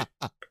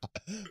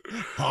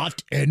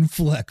 Hot and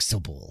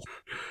flexible.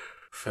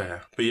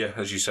 Fair. But yeah,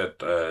 as you said,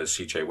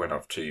 CJ went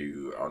up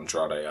to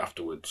Andrade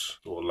afterwards,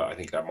 or I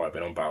think that might have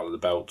been on Battle of the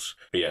Belts.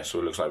 But yeah, so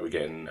it looks like we're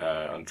getting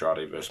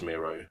Andrade versus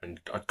Miro,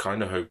 and I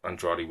kind of hope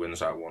Andrade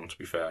wins that one, to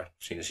be fair,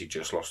 seeing as he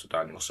just lost to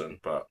Danielson.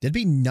 But it'd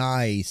be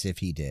nice if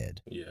he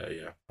did.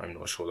 Yeah, I'm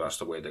not sure that's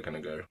the way they're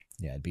going to go.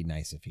 Yeah, it'd be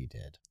nice if he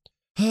did.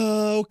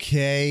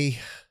 Okay.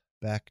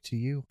 Back to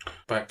you.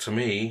 Back to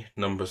me,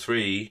 number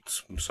 3,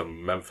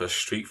 some Memphis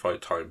street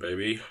fight time,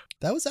 baby.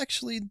 That was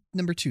actually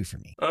number 2 for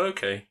me.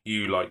 Okay,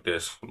 you like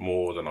this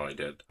more than I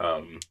did.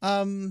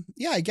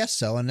 Yeah, I guess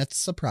so, and that's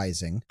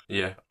surprising.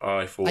 Yeah,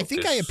 I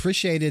think I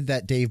appreciated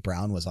that Dave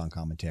Brown was on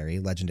commentary,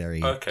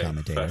 legendary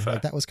commentator. Fair.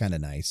 Like, that was kind of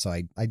nice, so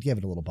I'd give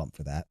it a little bump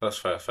for that. That's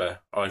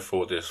fair. I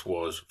thought this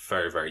was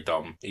very, very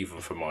dumb,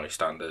 even for my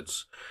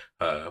standards.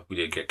 We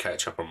did get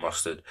ketchup and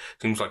mustard.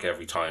 Seems like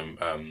every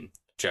time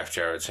Jeff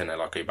Jarrett's in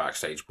like a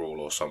backstage brawl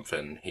or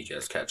something, he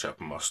gets ketchup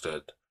and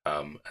mustard.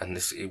 And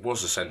it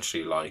was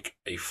essentially like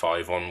a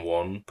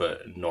 5-on-1,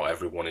 but not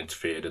everyone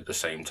interfered at the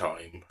same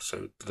time.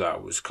 So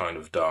that was kind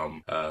of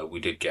dumb. We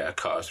did get a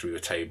cutter through a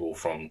table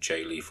from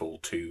Jay Lethal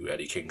to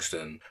Eddie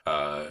Kingston.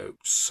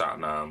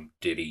 Satnam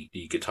did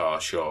the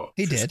guitar shot.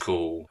 He which was did.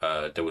 cool.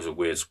 There was a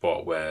weird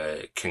spot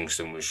where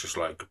Kingston was just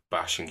like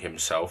bashing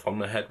himself on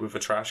the head with a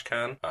trash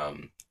can.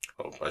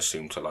 I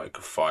assume to like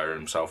fire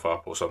himself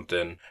up or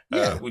something.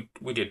 Yeah.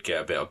 We did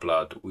get a bit of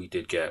blood. We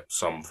did get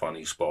some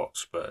funny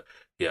spots, but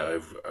yeah,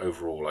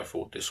 overall, I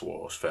thought this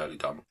was fairly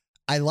dumb.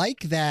 I like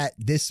that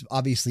this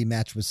obviously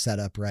match was set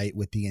up right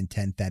with the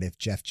intent that if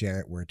Jeff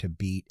Jarrett were to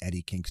beat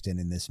Eddie Kingston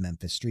in this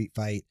Memphis Street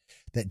fight,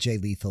 that Jay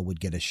Lethal would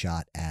get a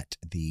shot at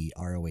the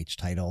ROH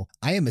title.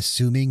 I am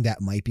assuming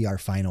that might be our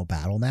final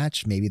battle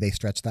match. Maybe they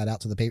stretch that out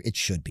to the paper. It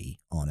should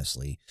be,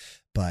 honestly,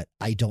 but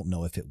I don't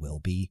know if it will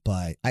be.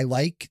 But I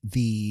like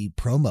the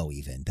promo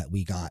even that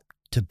we got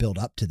to build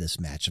up to this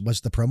match.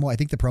 Was the promo? I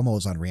think the promo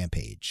was on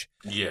Rampage.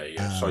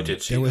 Yeah. So I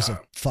did see there was that.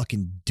 a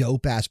fucking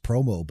dope ass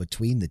promo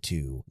between the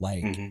two.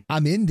 Like,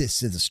 I'm in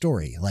this as a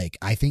story. Like,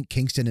 I think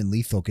Kingston and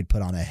Lethal could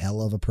put on a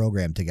hell of a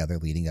program together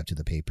leading up to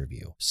the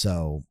pay-per-view.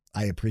 So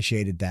I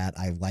appreciated that.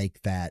 I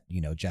like that,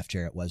 Jeff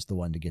Jarrett was the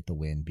one to get the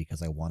win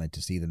because I wanted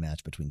to see the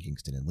match between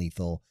Kingston and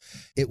Lethal.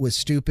 It was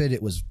stupid.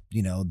 It was,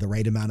 the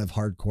right amount of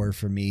hardcore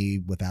for me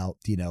without,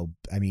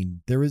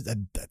 there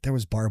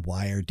was barbed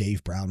wire.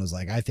 Dave Brown was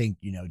like, I think,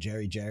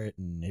 Jerry Jarrett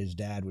and his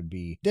dad would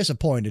be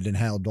disappointed in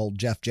how old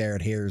Jeff Jarrett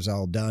here is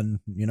all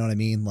done. You know what I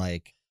mean?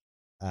 Like,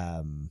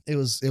 it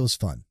was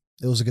fun.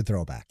 It was a good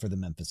throwback for the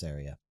Memphis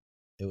area.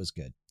 It was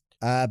good.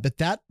 But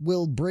that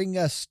will bring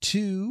us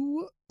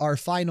to our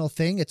final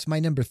thing. It's my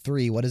number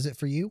 3. What is it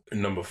for you?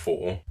 Number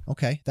 4.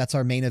 Okay. That's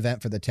our main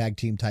event for the tag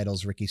team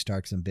titles. Ricky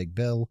Starks and Big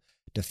Bill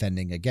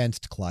defending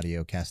against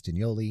Claudio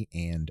Castagnoli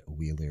and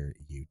Wheeler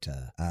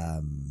Yuta.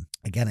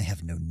 Again, I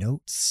have no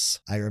notes.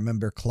 I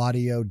remember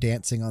Claudio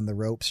dancing on the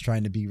ropes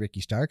trying to be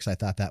Ricky Starks. I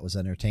thought that was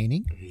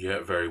entertaining.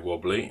 Yeah, very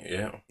wobbly.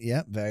 Yeah.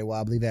 Yeah, very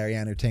wobbly, very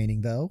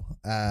entertaining though.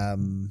 Why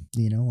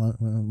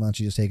don't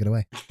you just take it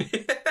away?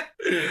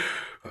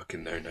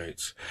 Fucking no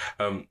notes.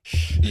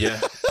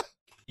 Yeah.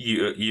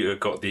 You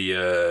got the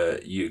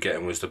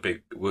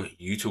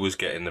Yuta was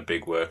getting the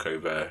big work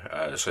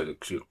over, so that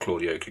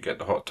Claudio could get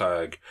the hot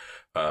tag.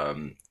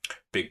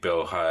 Big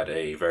Bill had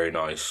a very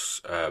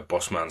nice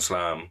Bossman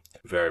Slam,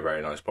 very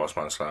very nice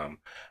Bossman Slam.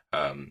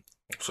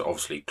 So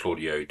obviously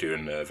Claudio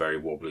doing a very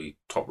wobbly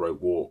top rope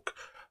walk,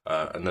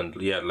 and then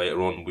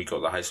later on we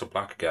got the House of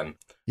Black again.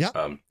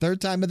 Yeah,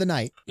 third time of the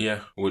night. Yeah,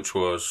 which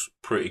was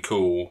pretty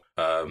cool.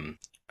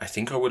 I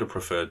think I would have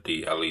preferred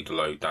the Ali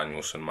Delo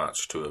Danielson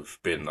match to have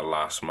been the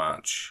last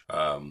match.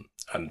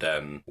 And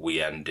then we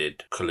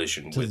ended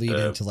Collision to with lead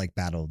into like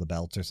Battle of the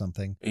Belts or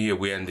something. Yeah,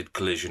 we ended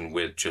Collision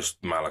with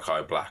just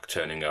Malachi Black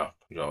turning up.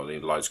 The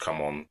lights come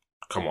on.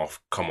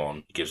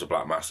 He gives a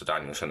black mass to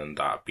Danielson, and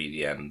that'd be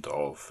the end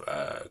of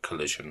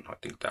Collision. I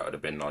think that would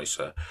have been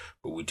nicer,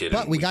 but we didn't.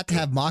 But we got to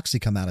have Moxley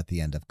come out at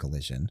the end of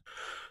Collision.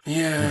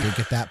 Yeah, we did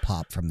get that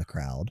pop from the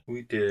crowd.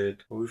 We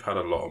did. We've had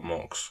a lot of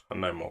Mox. I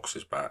know Mox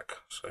is back,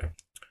 so.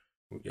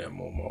 Yeah,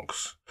 more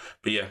Mox.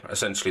 But yeah,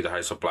 essentially the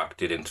House of Black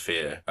did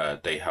interfere.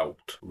 They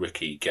helped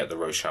Ricky get the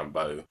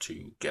Rochambeau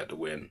to get the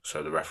win.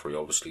 So the referee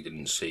obviously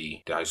didn't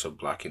see the House of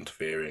Black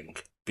interfering,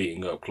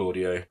 beating up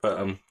Claudio.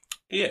 But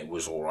yeah, it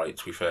was all right,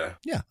 to be fair.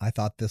 Yeah, I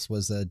thought this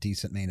was a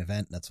decent main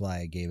event. That's why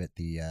I gave it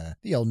the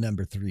old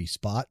number 3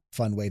 spot.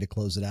 Fun way to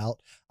close it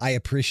out. I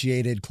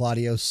appreciated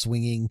Claudio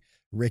swinging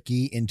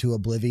Ricky into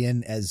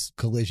oblivion as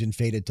Collision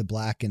faded to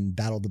black and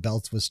Battle of the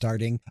Belts was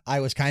starting. I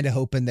was kind of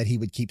hoping that he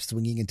would keep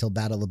swinging until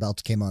Battle of the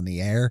Belts came on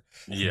the air.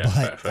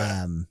 Yeah, but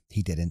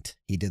he didn't.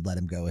 He did let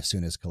him go as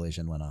soon as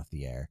Collision went off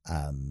the air.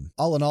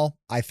 All in all,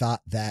 I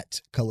thought that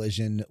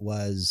Collision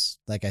was,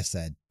 like I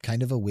said,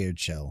 kind of a weird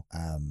show.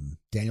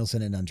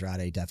 Danielson and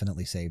Andrade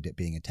definitely saved it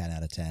being a 10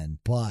 out of 10,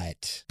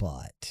 but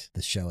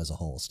the show as a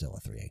whole is still a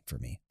 3 for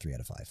me. 3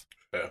 out of 5.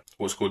 Fair.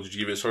 What score did you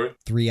give it, sorry?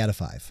 3 out of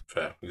 5.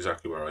 Fair.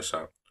 Exactly where I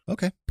sat.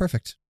 Okay,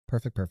 perfect.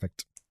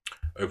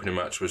 Opening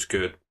match was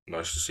good.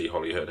 Nice to see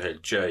Holly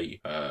Head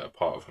Jay.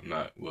 Apart from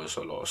that was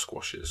a lot of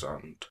squashes,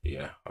 and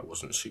yeah, I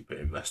wasn't super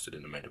invested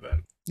in the main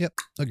event. Yep,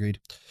 agreed.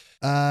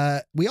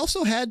 We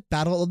also had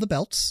Battle of the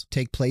Belts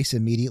take place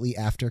immediately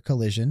after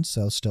Collision,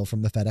 so still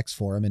from the FedEx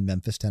Forum in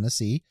Memphis,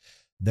 Tennessee.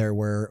 There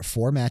were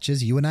 4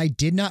 matches. You and I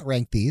did not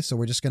rank these, so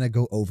we're just going to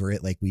go over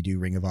it like we do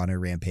Ring of Honor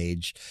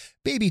Rampage.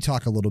 Maybe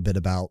talk a little bit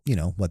about,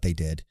 what they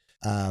did.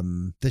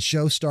 The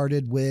show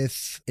started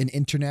with an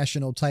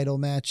international title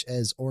match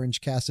as Orange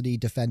Cassidy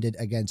defended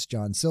against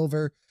John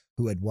Silver,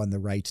 who had won the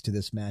rights to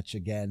this match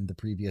again the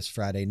previous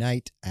Friday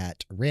night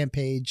at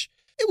Rampage.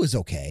 It was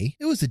okay.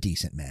 It was a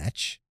decent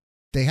match.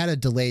 They had a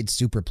delayed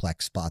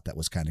superplex spot that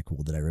was kind of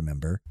cool that I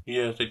remember.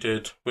 Yeah, they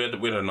did. We had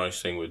a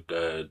nice thing with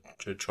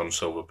John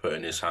Silver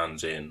putting his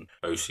hands in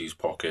OC's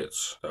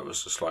pockets. That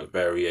was a slight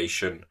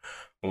variation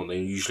what they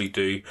usually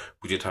do.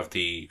 We did have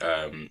the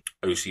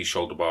OC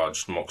shoulder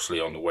barge Moxley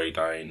on the way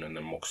down, and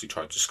then Moxley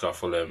tried to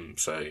scuffle him.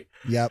 So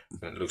Yep.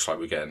 it looks like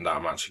we're getting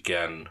that match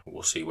again.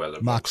 We'll see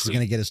whether Mox is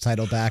going to get his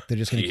title back. They're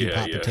just going to keep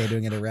hot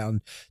potatoing it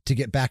around to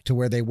get back to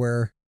where they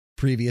were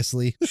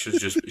previously. should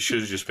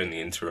have just been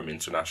the interim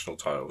international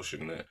title,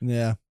 shouldn't it?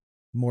 Yeah.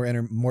 More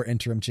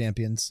interim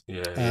champions.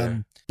 Yeah.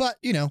 But,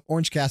 you know,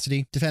 Orange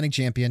Cassidy, defending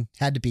champion,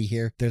 had to be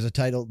here. There's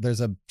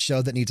a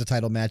show that needs a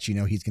title match. You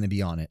know, he's going to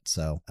be on it.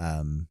 So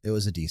it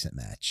was a decent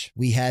match.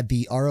 We had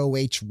the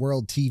ROH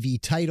World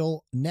TV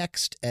title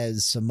next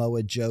as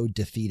Samoa Joe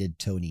defeated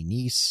Tony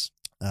Nese.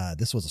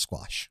 This was a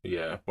squash.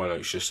 Yeah, why don't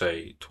you just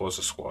say it was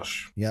a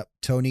squash? Yep.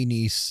 Tony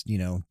Nese, you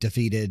know,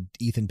 defeated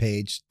Ethan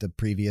Page the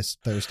previous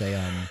Thursday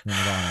on Ring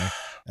of Honor.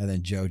 And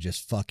then Joe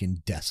just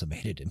fucking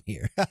decimated him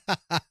here.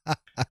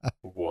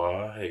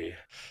 Why?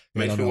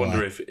 Makes me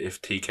wonder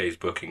if TK's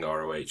booking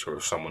ROH or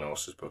if someone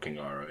else is booking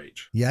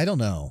ROH. Yeah, I don't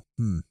know.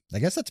 I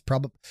guess that's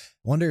probably.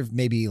 Wonder if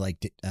maybe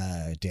like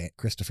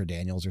Christopher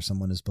Daniels or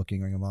someone is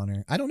booking Ring of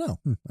Honor. I don't know.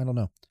 I don't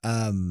know.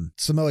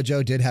 Samoa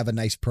Joe did have a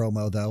nice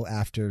promo though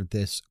after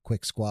this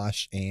quick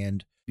squash,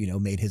 and you know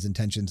made his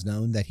intentions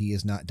known that he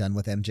is not done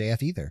with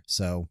MJF either.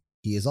 So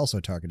he is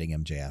also targeting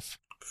MJF.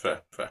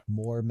 Fair.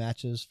 More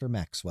matches for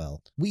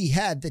Maxwell. We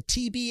had the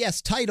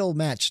TBS title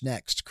match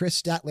next.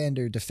 Chris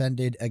Statlander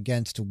defended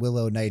against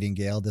Willow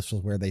Nightingale. This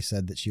was where they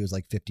said that she was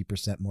like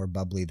 50% more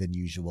bubbly than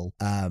usual.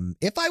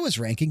 If I was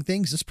ranking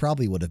things, this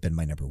probably would have been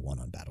my number one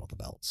on Battle of the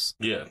Belts.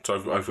 Yeah,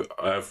 so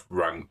I've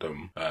ranked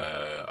them.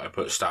 I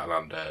put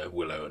Statlander,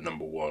 Willow at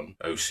number 1,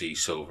 OC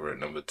Silver at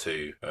number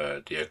 2,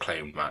 the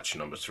Acclaimed match at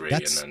number 3,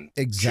 That's and then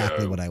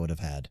exactly what I would have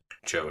had.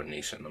 Joe and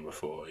Nese at number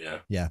 4. Yeah.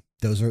 Yeah.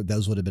 Those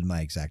would have been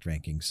my exact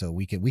rankings. So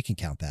we can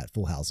count that.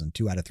 Fullhausen,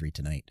 2 out of 3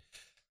 tonight.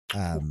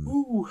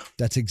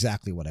 That's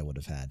exactly what I would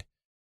have had.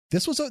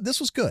 This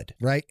was good,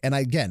 right? And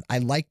I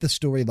like the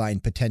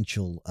storyline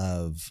potential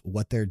of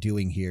what they're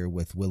doing here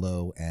with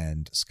Willow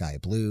and Sky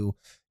Blue.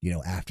 You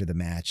know, after the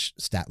match,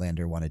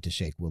 Statlander wanted to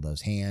shake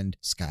Willow's hand.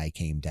 Sky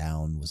came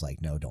down, was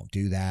like, no, don't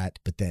do that.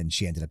 But then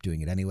she ended up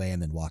doing it anyway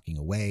and then walking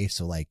away.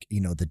 So like,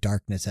 you know, the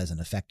darkness hasn't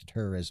affected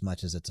her as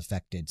much as it's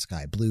affected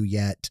Sky Blue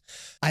yet.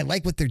 I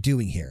like what they're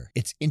doing here.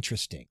 It's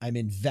interesting. I'm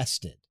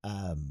invested.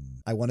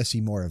 I want to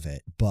see more of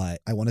it,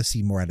 but I want to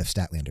see more out of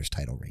Statlander's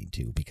title reign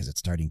too, because it's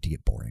starting to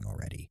get boring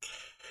already.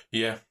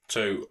 Yeah,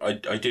 so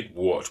I did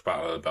watch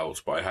Battle of the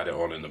Belts, but I had it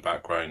on in the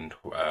background.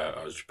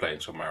 I was playing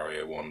some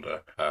Mario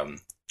Wonder.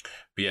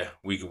 But yeah,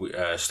 we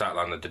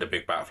Statlander did a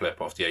big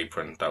backflip off the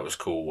apron. That was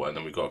cool. And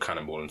then we got a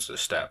cannonball into the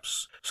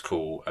steps. It's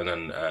cool. And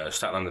then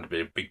Statlander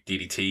did a big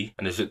DDT.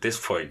 And it's at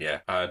this point, yeah,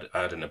 I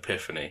had an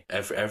epiphany.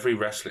 Every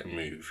wrestling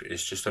move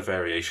is just a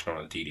variation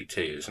on a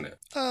DDT, isn't it?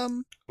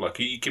 Like,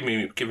 you give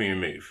me a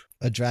move.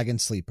 A dragon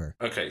sleeper.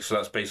 Okay, so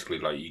that's basically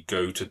like you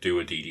go to do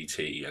a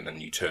DDT and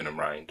then you turn them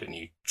around and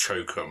you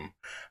choke them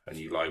and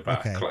you lie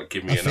back. Okay. Like,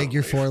 give me a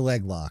figure 4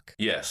 leg lock.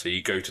 Yeah, so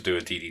you go to do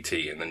a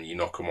DDT and then you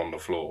knock them on the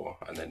floor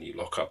and then you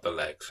lock up the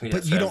legs. Yeah,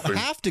 but you don't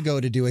have to go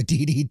to do a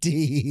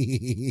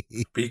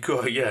DDT.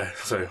 Because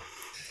so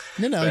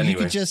no, anyway.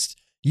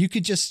 you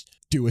could just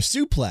do a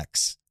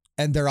suplex.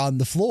 And they're on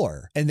the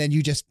floor, and then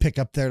you just pick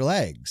up their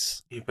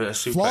legs. Yeah, but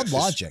Flawed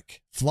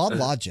logic. A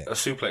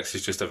suplex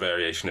is just a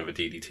variation of a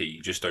DDT.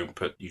 You just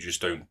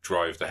don't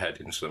drive the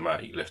head into the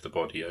mat. You lift the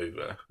body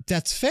over.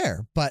 That's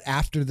fair, but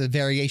after the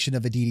variation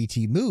of a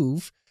DDT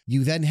move,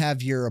 you then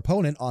have your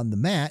opponent on the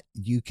mat.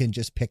 You can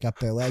just pick up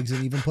their legs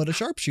and even put a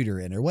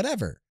sharpshooter in or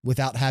whatever,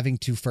 without having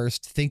to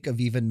first think of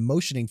even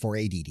motioning for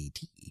a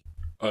DDT.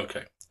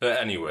 Okay.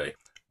 Anyway.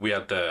 We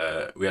had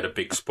a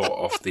big spot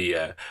off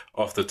the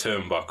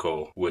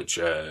turnbuckle, which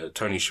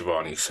Tony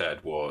Schiavone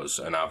said was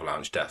an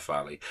Avalanche Death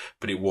Valley,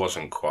 but it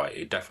wasn't quite.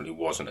 It definitely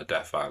wasn't a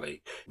Death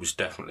Valley. It was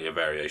definitely a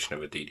variation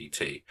of a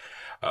DDT.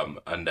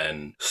 And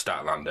then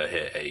Statlander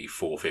hit a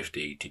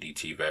 450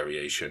 DDT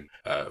variation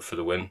for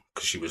the win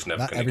because she was never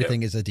going to get.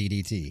 Everything is a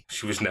DDT.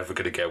 She was never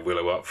going to get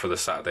Willow up for the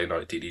Saturday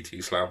night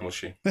DDT slam, was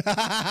she?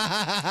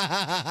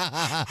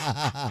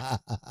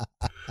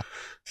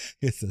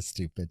 It's so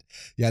stupid.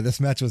 Yeah, this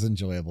match was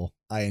enjoyable.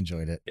 I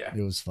enjoyed it. Yeah.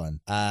 It was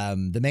fun.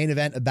 The main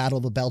event of Battle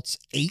of the Belts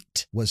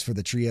 8 was for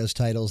the trios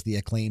titles. The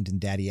Acclaimed and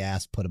Daddy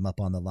Ass put them up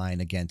on the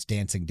line against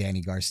Dancing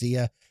Danny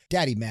Garcia,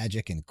 Daddy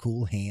Magic, and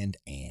Cool Hand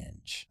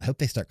Ange. I hope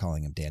they start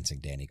calling him Dancing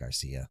Danny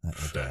Garcia.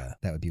 That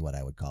would be what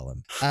I would call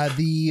him.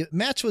 The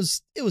match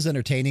was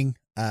entertaining.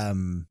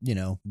 You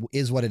know,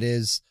 is what it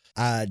is.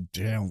 I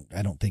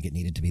don't think it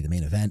needed to be the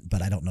main event,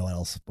 but I don't know what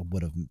else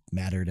would have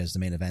mattered as the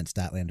main event.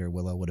 Statlander,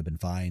 Willow would have been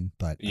fine,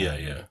 but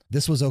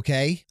this was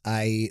okay.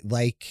 I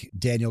like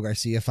Daniel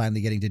Garcia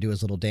finally getting to do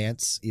his little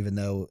dance, even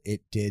though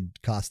it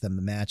did cost them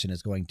the match and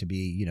is going to be,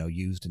 you know,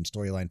 used in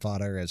storyline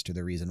fodder as to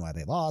the reason why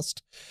they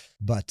lost.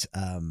 But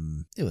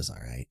it was all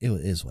right. It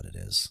is what it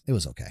is. It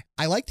was okay.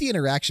 I like the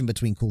interaction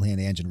between Cool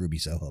Hand Ange and Ruby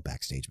Soho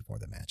backstage before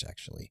the match,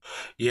 actually.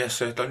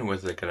 Yes, I don't know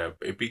whether they're gonna.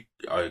 It'd be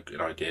an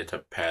idea to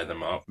pair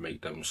them up,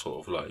 make them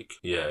sort of like,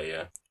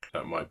 yeah.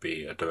 that might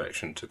be a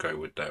direction to go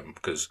with them,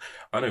 because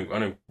I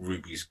know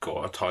Ruby's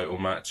got a title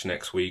match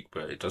next week,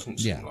 but it doesn't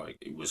seem like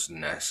it was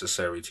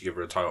necessary to give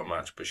her a title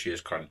match. But she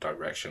is kind of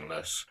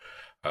directionless.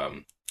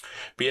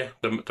 But yeah,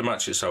 the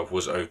match itself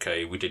was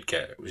okay. We did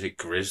get, was it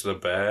Grizz the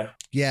Bear?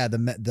 Yeah,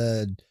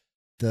 the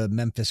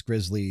Memphis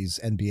Grizzlies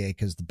NBA,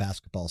 because the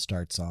basketball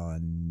starts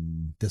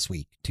on this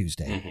week,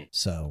 Tuesday. Mm-hmm.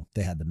 So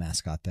they had the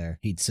mascot there.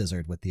 He'd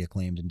scissored with the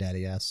Acclaimed and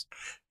Daddy Ass.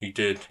 He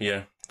did,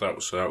 yeah. That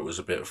was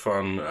a bit of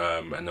fun.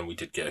 And then we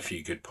did get a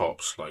few good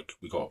pops. Like,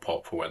 we got a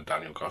pop for when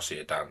Daniel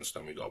Garcia danced,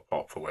 and we got a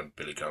pop for when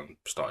Billy Gunn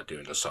started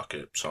doing the suck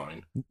it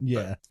sign.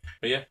 Yeah.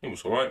 But yeah, it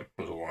was all right.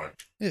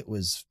 It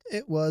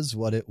was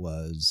what it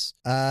was.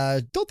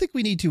 Don't think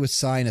we need to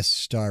assign a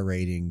star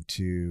rating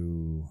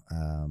to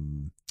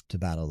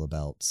Battle of the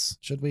Belts,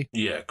 should we?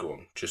 Yeah, go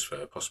on, just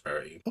for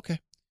posterity. Okay.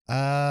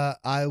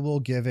 I will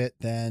give it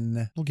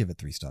then. We'll give it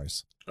 3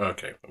 stars.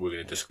 Okay, we're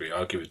going to disagree.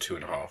 I'll give it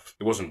 2.5.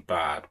 It wasn't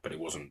bad, but it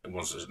wasn't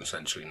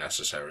essentially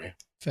necessary.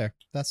 Fair.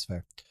 That's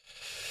fair.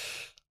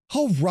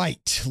 All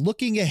right,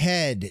 looking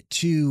ahead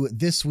to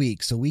this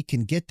week so we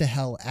can get the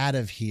hell out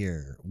of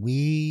here.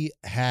 We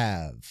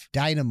have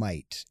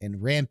Dynamite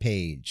and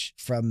Rampage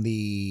from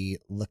the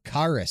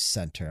Lucaris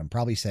Center. I'm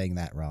probably saying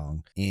that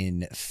wrong.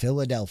 In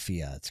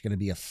Philadelphia. It's going to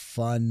be a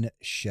fun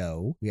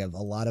show. We have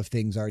a lot of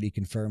things already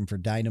confirmed for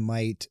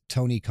Dynamite.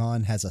 Tony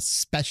Khan has a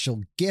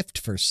special gift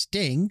for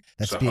Sting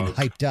that's being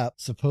hyped up.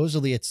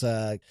 Supposedly it's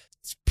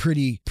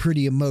pretty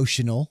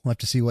emotional. We'll have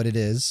to see what it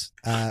is.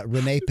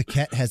 Renee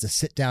Paquette has a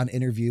sit-down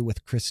interview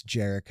with Chris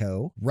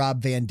Jericho.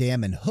 Rob Van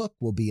Dam and Hook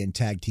will be in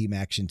tag team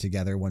action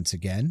together once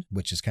again,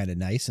 which is kind of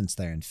nice since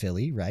they're in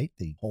Philly, right?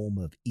 The home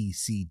of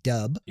EC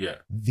Dub. Yeah.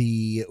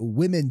 The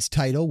women's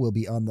title will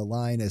be on the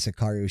line as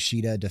Hikaru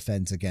Shida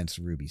defends against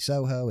Ruby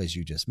Soho, as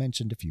you just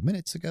mentioned a few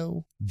minutes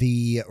ago.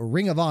 The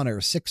Ring of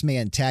Honor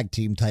 6-man tag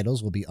team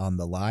titles will be on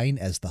the line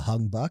as the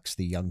Hung Bucks,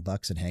 the Young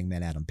Bucks and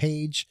Hangman Adam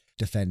Page,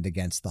 defend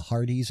against the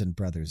Hardys and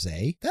Brother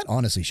Zay. That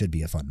honestly should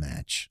be a fun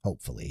match,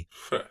 hopefully.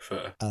 Fair.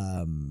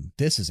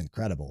 This is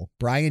incredible.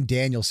 Bryan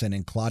Danielson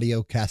and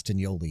Claudio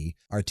Castagnoli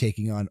are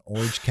taking on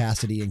Orange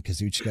Cassidy and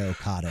Kazuchika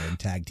Okada in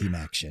tag team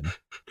action.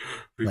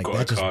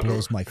 That just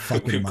blows my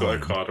fucking mind.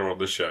 We've got Okada on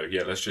the show.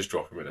 Yeah, let's just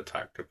drop him in a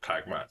tag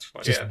match.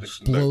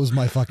 Blows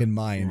my fucking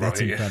mind. That's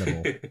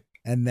incredible.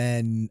 And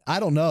then, I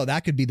don't know,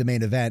 that could be the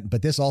main event,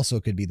 but this also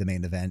could be the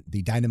main event.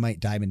 The Dynamite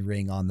Diamond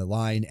Ring on the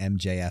line,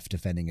 MJF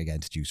defending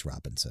against Juice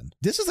Robinson.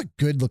 This is a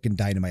good-looking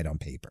Dynamite on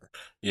paper.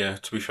 Yeah,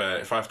 to be fair,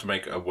 if I have to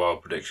make a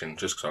wild prediction,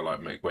 just because I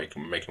like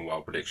making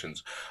wild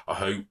predictions, I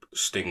hope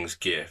Sting's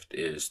gift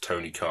is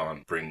Tony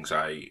Khan brings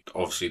out,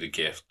 obviously, the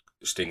gift.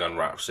 Sting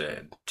unwraps it,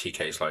 and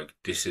TK's like,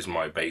 this is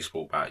my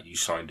baseball bat. You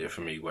signed it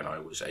for me when I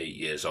was 8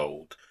 years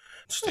old.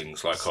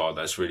 Sting's like, oh,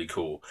 that's really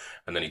cool.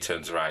 And then he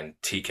turns around,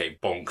 TK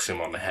bonks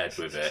him on the head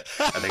with it,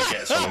 and then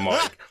gets on the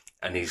mic,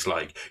 and he's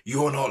like,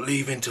 you're not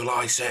leaving till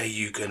I say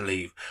you can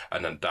leave.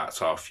 And then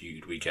that's our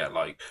feud. We get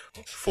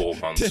 4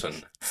 months.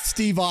 And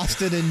Steve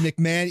Austin and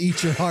McMahon,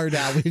 eat your heart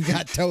out. We've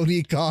got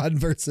Tony Khan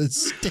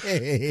versus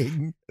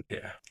Sting.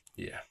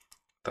 Yeah.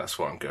 That's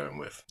what I'm going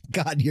with.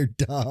 God, you're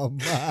dumb.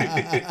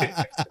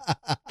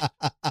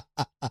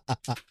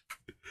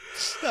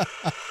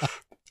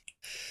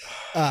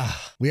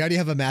 We already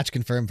have a match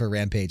confirmed for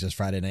Rampage this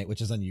Friday night, which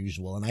is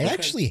unusual. And I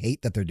actually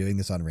hate that they're doing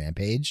this on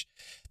Rampage.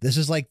 This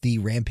is like the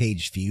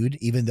Rampage feud,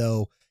 even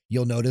though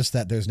you'll notice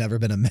that there's never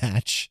been a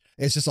match.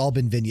 It's just all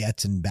been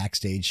vignettes and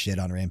backstage shit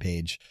on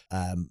Rampage.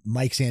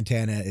 Mike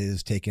Santana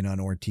is taking on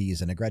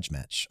Ortiz in a grudge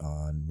match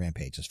on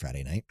Rampage this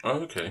Friday night. Oh,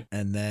 okay.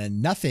 And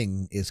then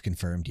nothing is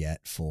confirmed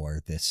yet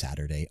for this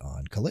Saturday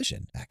on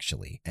Collision,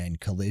 actually. And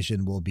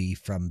Collision will be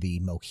from the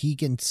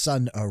Mohegan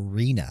Sun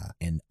Arena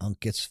in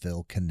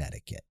Uncasville,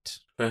 Connecticut.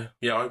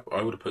 Yeah,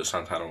 I would have put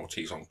Santana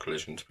Ortiz on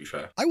Collision, to be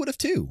fair. I would have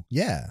too,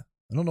 yeah.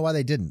 I don't know why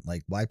they didn't.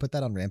 Why put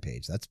that on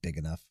Rampage? That's big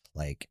enough.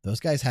 Those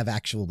guys have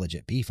actual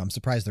legit beef. I'm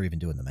surprised they're even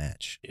doing the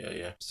match.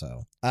 Yeah.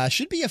 So,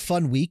 should be a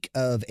fun week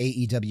of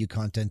AEW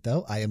content,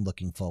 though. I am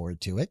looking forward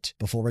to it.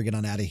 Before we get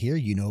on out of here,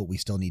 you know what we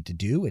still need to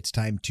do. It's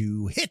time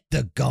to hit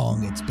the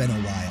gong. It's been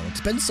a while.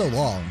 It's been so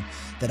long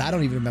that I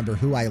don't even remember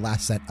who I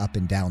last sent up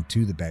and down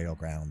to the burial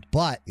ground.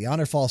 But the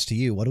honor falls to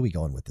you. What are we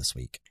going with this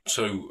week?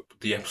 So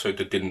the episode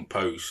that didn't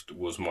post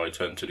was my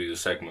turn to do the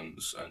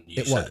segments, and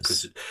you said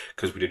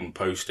because we didn't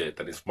post it,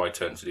 then it's my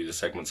turn to do the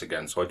segments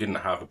again. So I didn't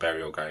have a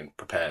burial gown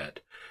prepared.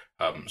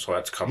 So I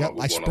had to come up with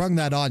one. I sprung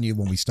that on you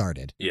when we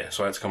started. Yeah,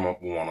 so I had to come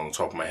up with one on the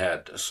top of my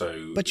head.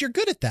 But you're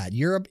good at that.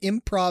 You're an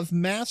improv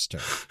master.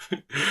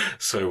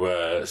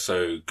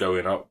 So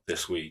going up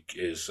this week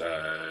is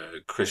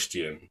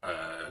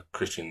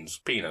Christian's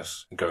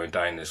penis. Going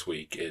down this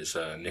week is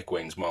Nick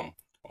Wayne's mum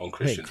on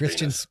Christian's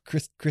penis.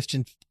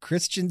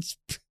 Christian's.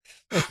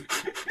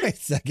 Wait a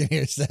second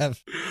here,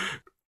 Sev.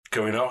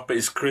 Going up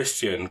is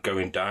Christian.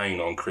 Going down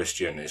on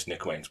Christian is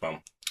Nick Wayne's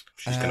mum.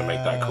 She's going to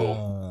make that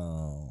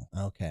call.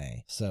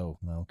 Okay.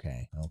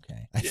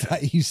 I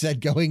thought you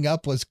said going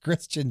up was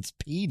Christian's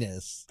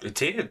penis. It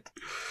did.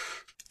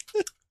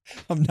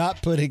 I'm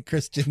not putting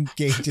Christian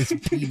Gage's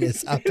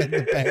penis up in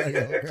the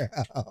burial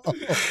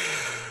ground.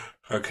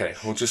 Okay,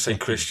 we'll just say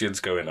Christian's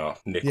going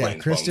up. Nick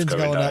Wayne's Christian's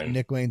mom's going up. down.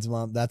 Nick Wayne's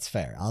mom. That's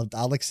fair.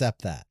 I'll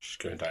accept that. She's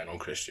going down on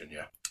Christian,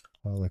 yeah.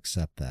 I'll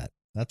accept that.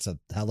 That's a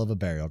hell of a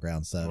burial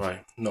ground, Seb.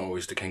 Right, not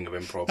always the king of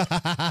improv.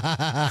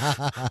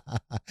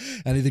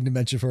 Anything to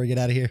mention before we get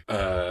out of here?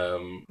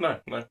 No.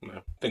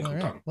 Think I'm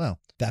done. Well,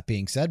 that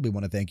being said, we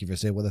want to thank you for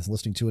staying with us and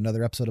listening to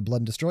another episode of Blood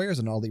and Destroyers,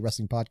 an all-elite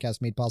wrestling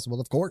podcast made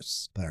possible, of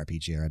course, by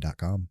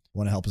RPGera.com.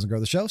 Want to help us grow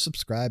the show?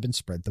 Subscribe and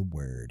spread the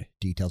word.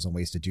 Details on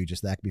ways to do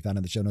just that can be found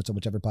in the show notes on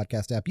whichever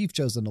podcast app you've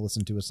chosen to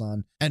listen to us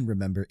on. And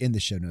remember, in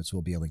the show notes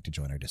will be a link to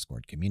join our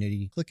Discord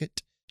community. Click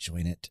it,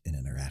 join it, and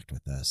interact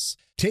with us.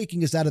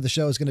 Taking us out of the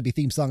show is going to be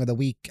theme song of the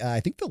week.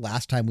 I think the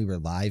last time we were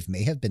live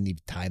may have been the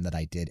time that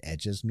I did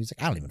Edge's music.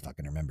 I don't even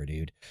fucking remember,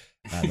 dude.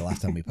 The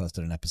last time we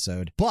posted an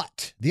episode.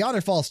 But the honor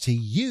falls to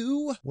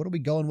you. What are we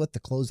going with to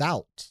close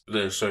out?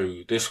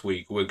 So this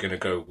week we're going to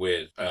go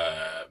with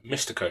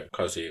Mystico,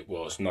 because it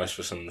was nice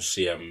for some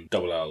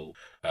CMLL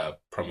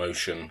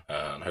promotion,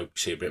 and hope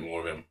to see a bit more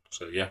of him.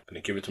 So yeah,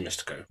 going to give it to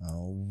Mystico.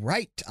 All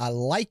right. I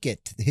like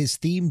it. His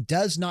theme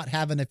does not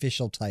have an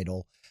official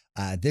title.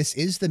 This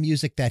is the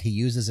music that he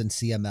uses in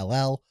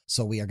CMLL,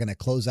 so we are going to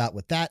close out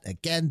with that.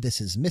 Again, this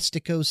is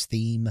Mystico's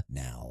theme.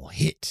 Now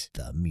hit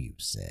the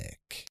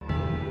music.